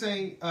 but I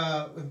say,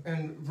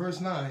 in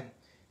verse 9,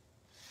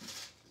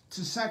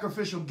 to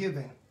sacrificial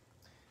giving.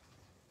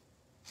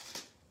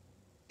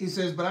 He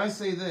says, but I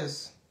say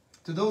this,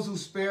 to those who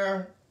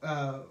spare, wait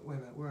a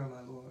minute, where am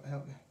I, Lord?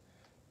 Help me.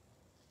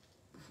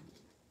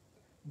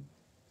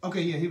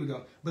 Okay, yeah, here we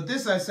go. But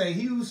this I say,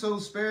 he who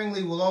sows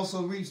sparingly will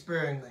also reap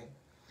sparingly.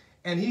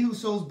 And he who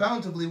sows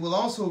bountifully will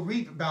also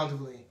reap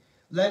bountifully.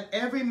 Let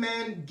every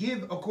man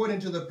give according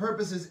to the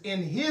purposes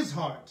in his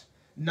heart,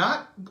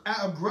 not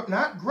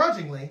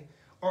grudgingly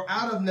or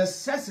out of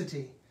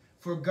necessity,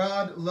 for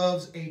God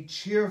loves a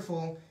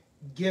cheerful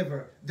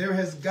giver. We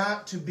have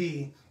got to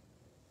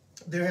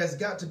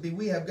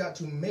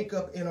make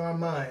up in our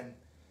mind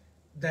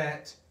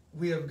that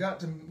we have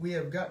got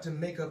to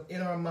make up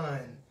in our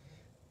mind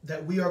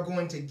that we are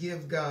going to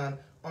give God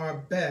our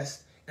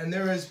best, and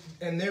there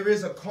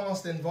is a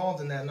cost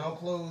involved in that. And I'll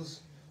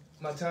close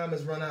My time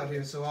has run out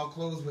here, so I'll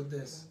close with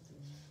this.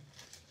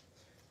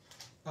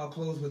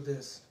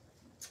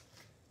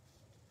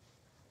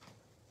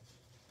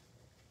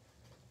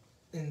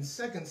 In 2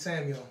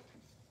 Samuel,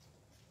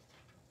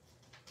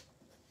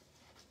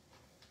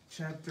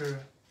 chapter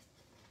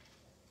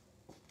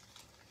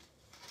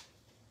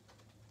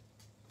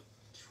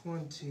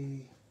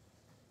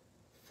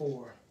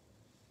 24,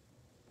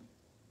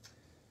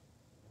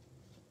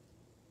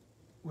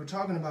 we're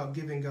talking about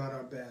giving God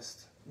our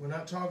best. We're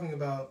talking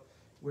about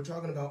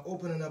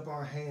opening up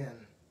our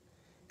hand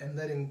and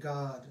letting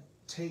God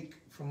take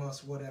from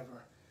us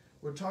whatever.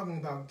 We're talking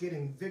about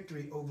getting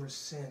victory over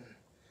sin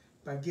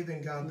by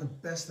giving God the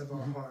best of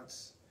our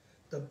hearts,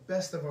 the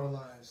best of our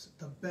lives,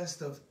 the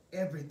best of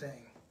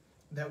everything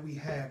that we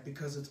have,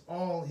 because it's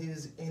all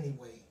His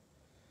anyway.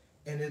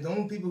 And the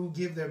only people who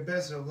give their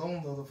best are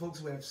the folks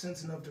who have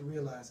sense enough to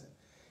realize it.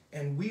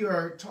 And we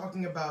are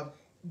talking about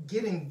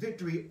getting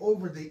victory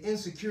over the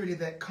insecurity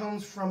that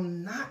comes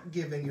from not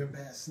giving your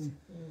best,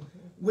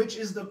 which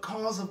is the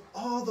cause of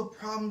all the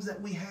problems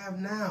that we have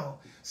now.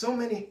 So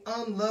many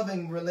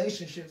unloving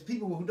relationships,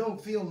 people who don't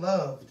feel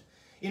loved.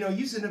 You know,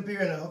 you sit up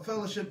here in a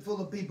fellowship full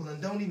of people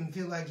and don't even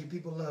feel like your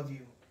people love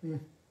you.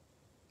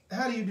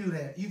 How do you do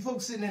that? You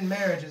folks sitting in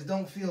marriages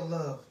don't feel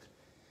loved.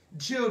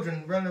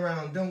 Children run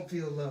around don't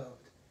feel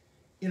loved.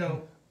 You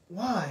know,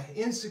 why?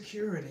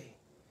 Insecurity.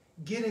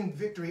 Getting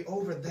victory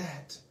over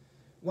that.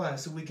 Why?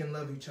 So we can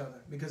love each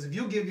other. Because if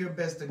you give your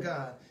best to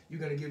God, you're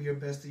going to give your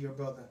best to your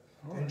brother.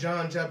 In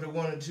John chapter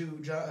 1 and 2,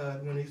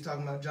 when he was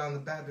talking about John the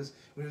Baptist,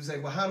 when he was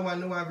like, well, how do I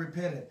know I've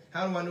repented?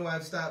 How do I know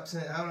I've stopped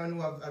sin? How do I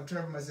know I've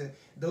turned from my sin?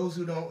 Those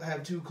who don't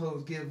have two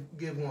clothes,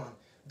 give one.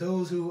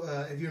 Those who,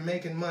 if you're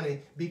making money,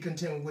 be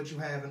content with what you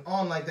have, and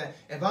on like that.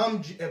 If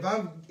I'm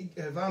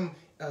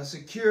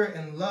secure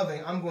and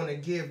loving, I'm going to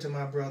give to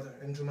my brother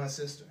and to my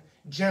sister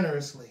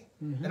generously,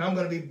 and I'm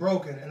going to be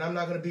broken, and I'm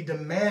not going to be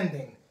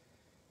demanding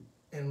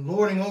and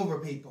lording over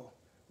people.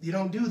 You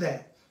don't do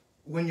that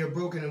when you're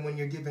broken and when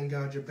you're giving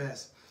God your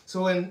best.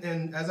 So,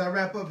 and as I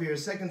wrap up here,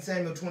 2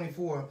 Samuel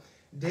 24,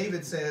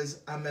 David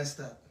says, I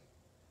messed up.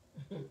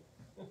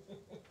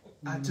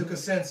 I took a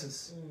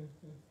census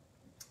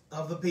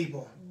of the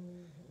people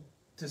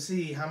to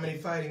see how many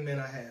fighting men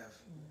I have.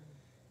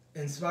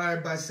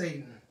 Inspired by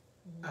Satan,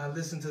 I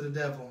listened to the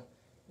devil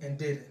and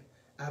did it.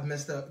 I've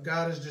messed up.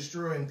 God is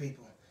destroying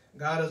people.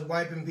 God is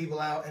wiping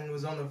people out and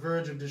was on the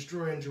verge of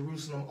destroying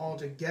Jerusalem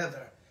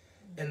altogether.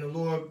 And the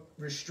Lord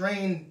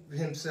restrained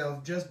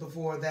himself just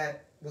before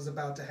that was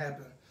about to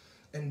happen.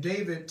 And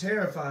David,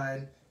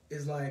 terrified,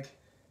 is like,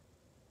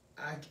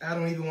 I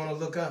don't even want to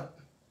look up,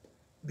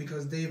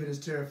 because David is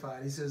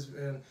terrified. He says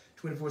in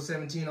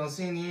 24:17, on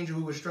seeing the angel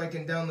who was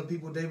striking down the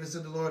people, David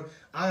said to the Lord,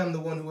 I am the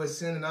one who has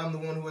sinned, and I'm the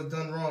one who has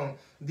done wrong.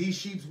 These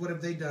sheep, what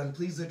have they done?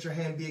 Please let your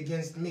hand be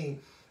against me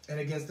and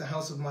against the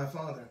house of my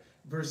father.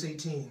 Verse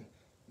 18,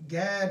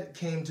 Gad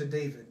came to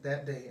David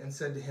that day and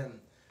said to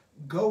him,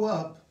 go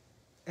up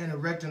and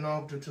erect an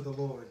altar to the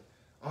Lord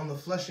on the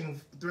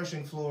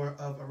threshing floor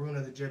of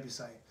Araunah the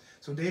Jebusite.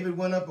 So David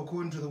went up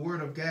according to the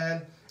word of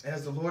Gad,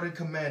 as the Lord had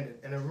commanded.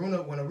 And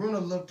when Araunah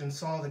looked and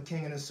saw the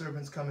king and his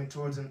servants coming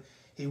towards him,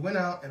 he went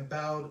out and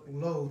bowed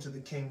low to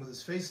the king with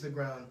his face to the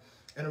ground.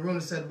 And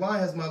Araunah said, why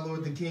has my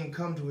lord the king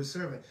come to his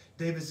servant?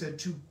 David said,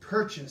 to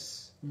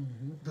purchase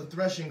the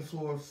threshing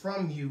floor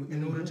from you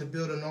in order to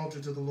build an altar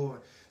to the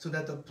Lord, so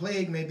that the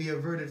plague may be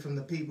averted from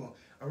the people.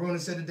 Araunah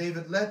said to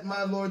David, let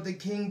my lord the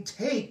king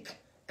take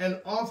and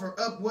offer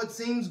up what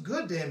seems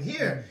good to him.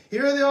 Here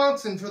are the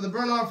oxen for the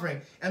burnt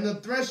offering, and the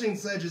threshing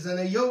sledges, and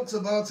the yokes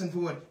of oxen for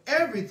wood.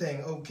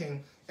 Everything, O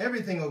king,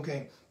 everything, O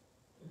king.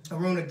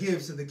 Araunah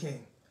gives to the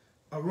king.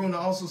 Araunah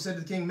also said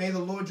to the king, may the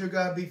Lord your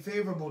God be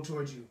favorable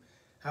towards you.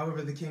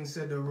 However, the king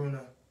said to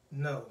Araunah,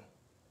 no,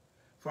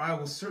 for I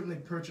will certainly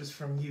purchase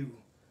from you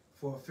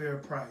for a fair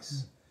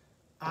price.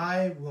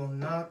 I will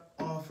not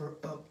offer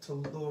up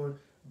to the Lord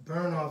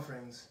burnt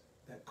offerings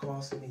that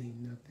cost me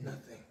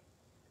nothing.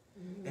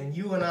 And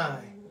you and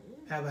I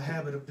have a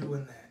habit of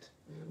doing that.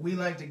 We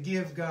like to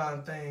give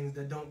God things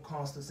that don't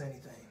cost us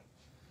anything.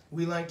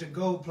 We like to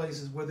go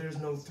places where there's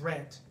no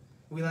threat.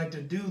 We like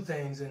to do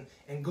things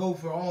and go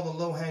for all the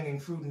low-hanging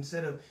fruit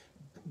instead of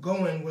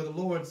going where the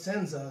Lord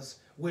sends us,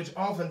 which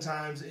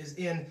oftentimes is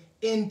in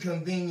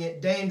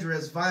inconvenient,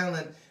 dangerous,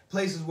 violent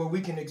places where we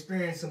can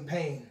experience some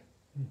pain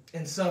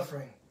and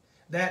suffering.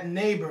 That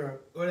neighbor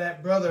or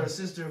that brother or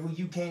sister who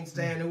you can't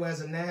stand, who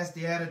has a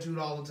nasty attitude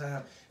all the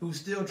time, who's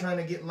still trying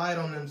to get light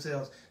on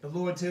themselves. The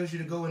Lord tells you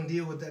to go and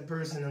deal with that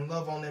person and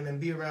love on them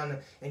and be around them,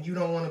 and you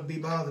don't want to be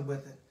bothered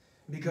with it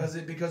because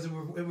it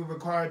would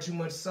require too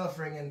much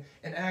suffering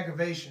and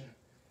aggravation.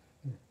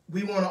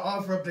 We want to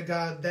offer up to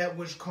God that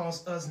which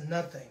costs us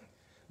nothing,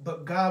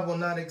 but God will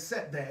not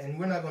accept that, and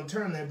we're not going to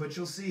turn there, but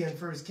you'll see in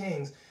 1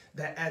 Kings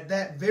that at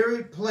that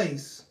very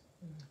place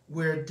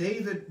where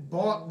David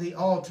bought the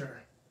altar,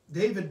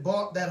 David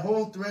bought that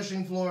whole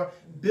threshing floor,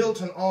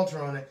 built an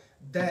altar on it.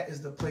 That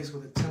is the place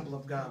where the temple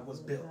of God was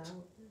built.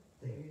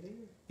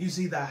 You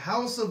see, the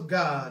house of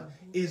God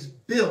is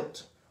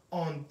built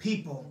on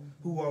people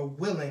who are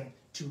willing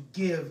to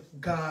give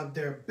God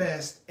their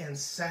best and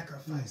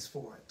sacrifice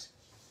for it.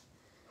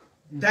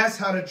 That's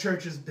how the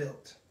church is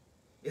built.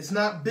 It's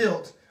not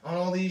built on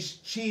all these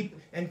cheap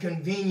and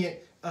convenient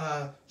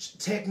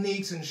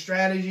techniques and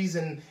strategies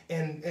and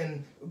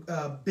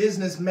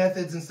business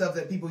methods and stuff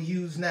that people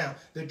use now.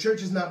 The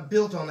church is not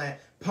built on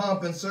that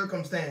pomp and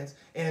circumstance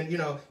and, you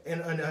know,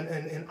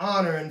 and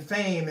honor and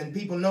fame and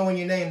people knowing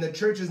your name. The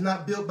church is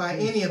not built by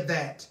any of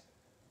that.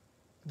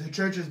 The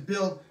church is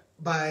built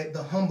by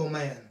the humble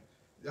man.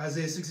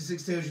 Isaiah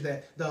 66 tells you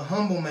that. The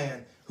humble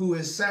man who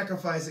is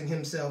sacrificing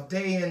himself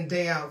day in,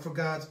 day out for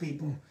God's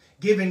people.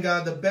 Giving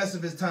God the best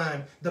of his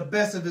time, the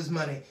best of his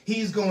money.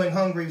 He's going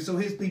hungry so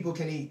his people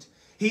can eat.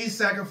 He's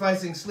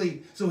sacrificing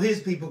sleep so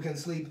his people can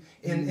sleep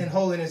in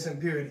holiness and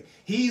purity.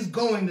 He's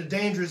going to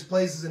dangerous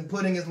places and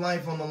putting his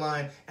life on the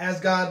line as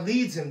God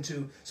leads him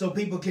to so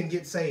people can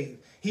get saved.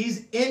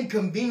 He's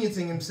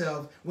inconveniencing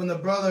himself when the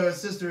brother or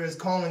sister is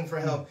calling for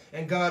help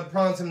and God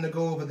prompts him to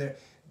go over there.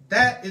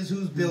 That is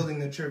who's building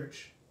the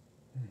church.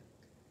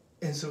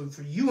 And so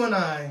for you and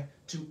I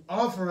to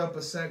offer up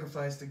a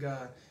sacrifice to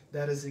God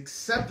that is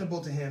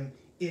acceptable to him,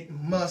 it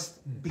must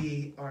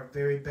be our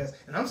very best.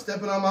 And I'm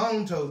stepping on my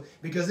own toes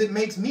because it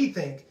makes me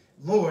think,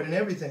 Lord, and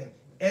everything,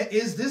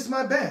 is this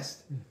my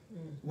best?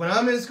 When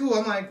I'm in school,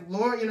 I'm like,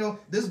 Lord, you know,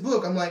 this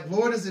book, I'm like,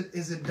 Lord, is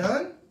it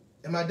done?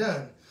 Am I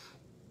done?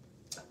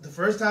 The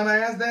first time I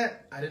asked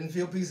that, I didn't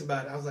feel peace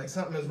about it. I was like,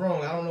 something is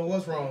wrong. I don't know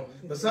what's wrong,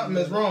 but something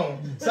is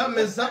wrong. Something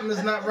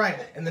is not right.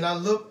 And then I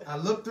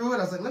looked through it.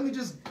 I was like, let me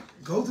just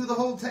go through the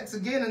whole text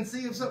again and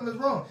see if something is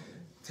wrong.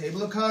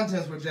 Table of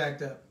contents were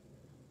jacked up.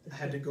 I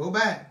had to go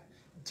back,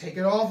 take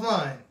it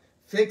offline,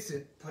 fix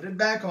it, put it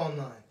back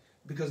online,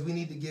 because we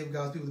need to give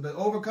God's people the best.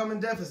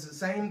 Overcoming deficit,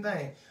 same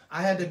thing.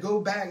 I had to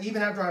go back,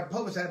 even after I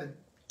published, I had to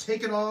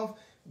take it off,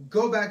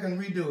 go back and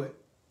redo it,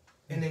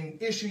 and then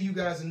issue you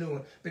guys a new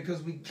one,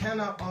 because we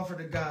cannot offer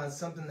to God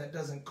something that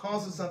doesn't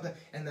cost us something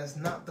and that's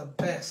not the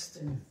best.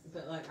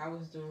 But like I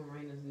was doing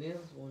Raina's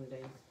nails one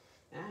day,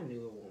 and I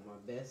knew it wasn't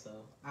my best,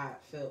 so I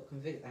felt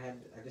convicted.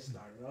 I just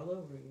started all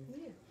over again.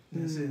 Yeah.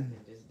 That's it.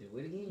 And just do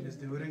it again.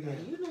 Just do it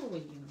again. You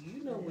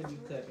know when you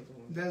cut it.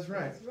 That's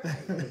right. That's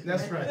right.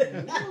 That's right.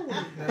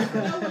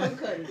 You know when I'm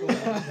cutting.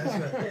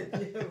 That's right.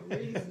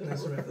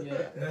 That's right.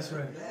 Yeah. That's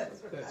right.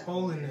 That's right.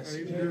 Holiness,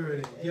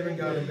 purity, giving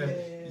God the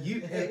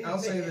best. And I'll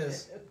say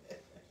this: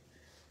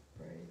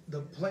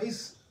 the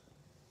place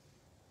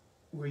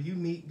where you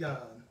meet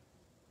God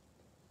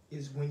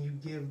is when you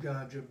give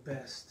God your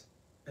best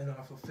and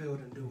are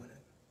fulfilled in doing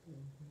it.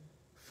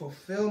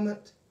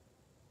 Fulfillment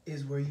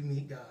is where you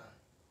meet God.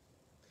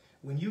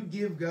 When you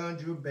give God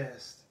your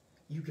best,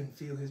 you can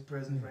feel his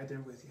presence right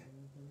there with you,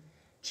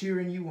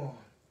 cheering you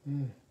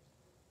on,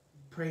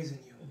 praising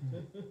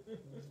you,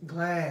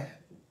 glad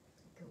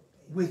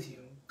with you.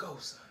 Go,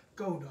 son.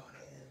 Go, daughter.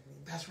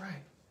 That's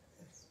right.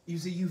 You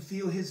see, you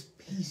feel his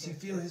peace. You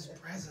feel his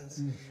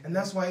presence. And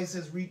that's why he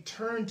says,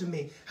 return to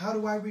me. How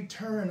do I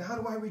return? How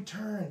do I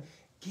return?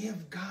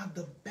 Give God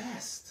the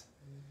best.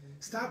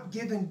 Stop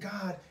giving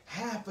God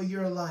half of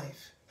your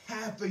life,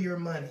 half of your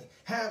money,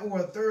 half or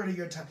a third of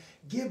your time.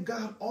 Give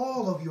God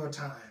all of your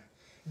time.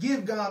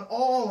 Give God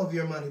all of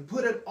your money.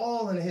 Put it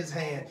all in his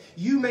hand.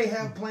 You may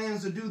have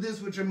plans to do this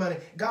with your money.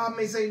 God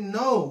may say,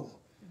 no,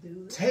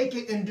 take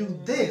it and do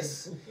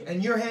this.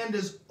 And your hand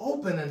is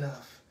open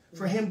enough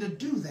for him to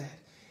do that.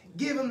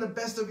 Give him the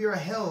best of your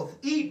health.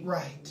 Eat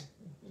right.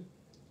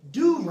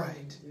 Do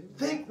right.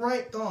 Think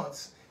right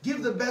thoughts.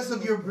 Give the best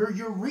of your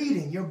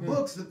reading, your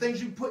books, the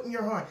things you put in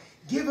your heart.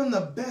 Give him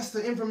the best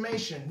of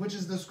information, which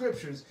is the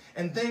scriptures,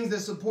 and things that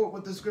support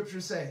what the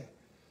scriptures say.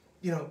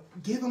 You know,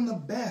 give him the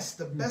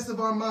best of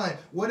our mind.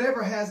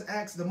 Whatever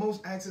has the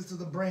most access to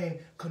the brain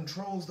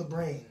controls the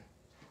brain.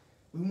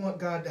 We want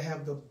God to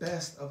have the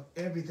best of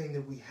everything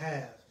that we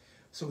have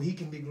so he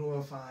can be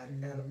glorified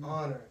and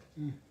honored.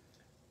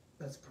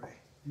 Let's pray.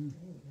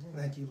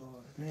 Thank you,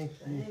 Lord. Thank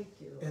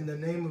you. In the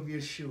name of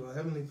Yeshua,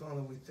 Heavenly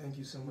Father, we thank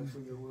you so much for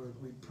your word.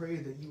 We pray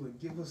that you would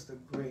give us the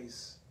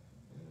grace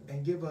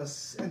and give us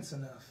sense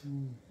enough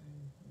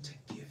to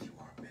give you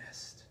our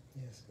best.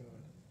 Yes,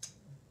 God.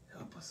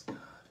 Help us, God,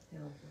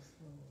 Help us,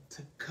 Lord.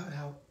 to cut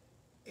out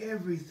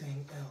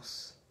everything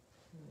else.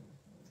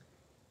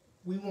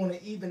 We want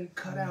to even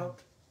cut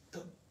out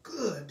the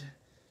good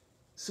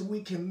so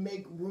we can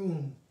make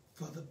room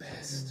for the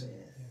best.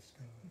 Yes,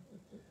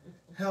 God.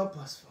 Help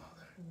us, Father.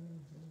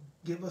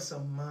 Give us a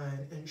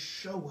mind and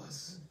show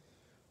us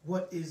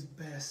what is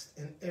best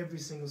in every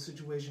single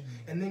situation.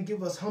 And then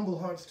give us humble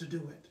hearts to do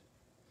it.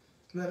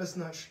 Let us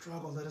not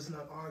struggle. Let us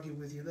not argue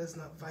with you. Let us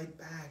not fight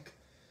back.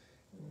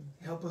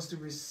 Help us to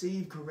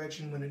receive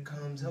correction when it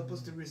comes. Help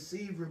us to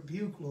receive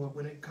rebuke, Lord,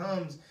 when it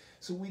comes,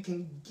 so we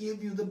can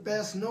give you the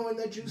best, knowing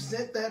that you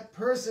sent that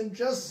person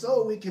just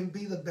so we can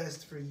be the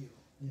best for you.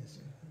 Yes,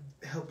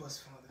 God. Help us,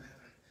 Father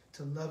Heaven,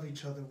 to love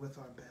each other with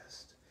our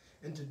best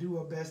and to do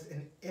our best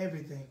in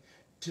everything,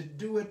 to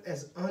do it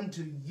as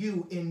unto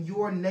you in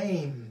your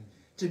name,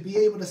 to be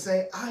able to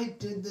say, I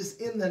did this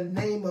in the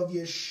name of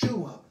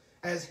Yeshua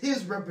as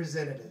his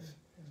representative.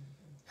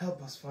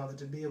 Help us, Father,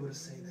 to be able to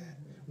say that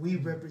We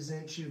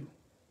represent you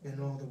in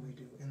all that we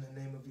do. In the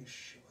name of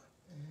Yeshua,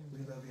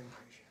 we love you and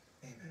praise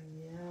you.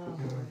 Amen.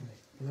 Yeah.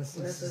 Bless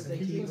Bless us us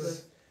and keep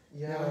us.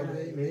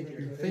 Yahweh, make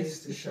your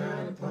face to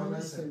shine upon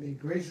us and be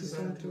gracious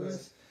unto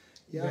us.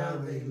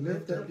 Yahweh,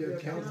 lift up your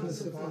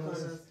countenance upon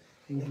us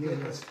and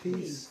give us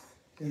peace.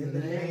 In the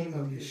name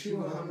of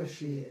Yeshua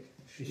HaMashiach,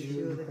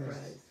 Yeshua the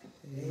Christ.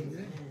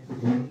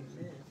 Amen.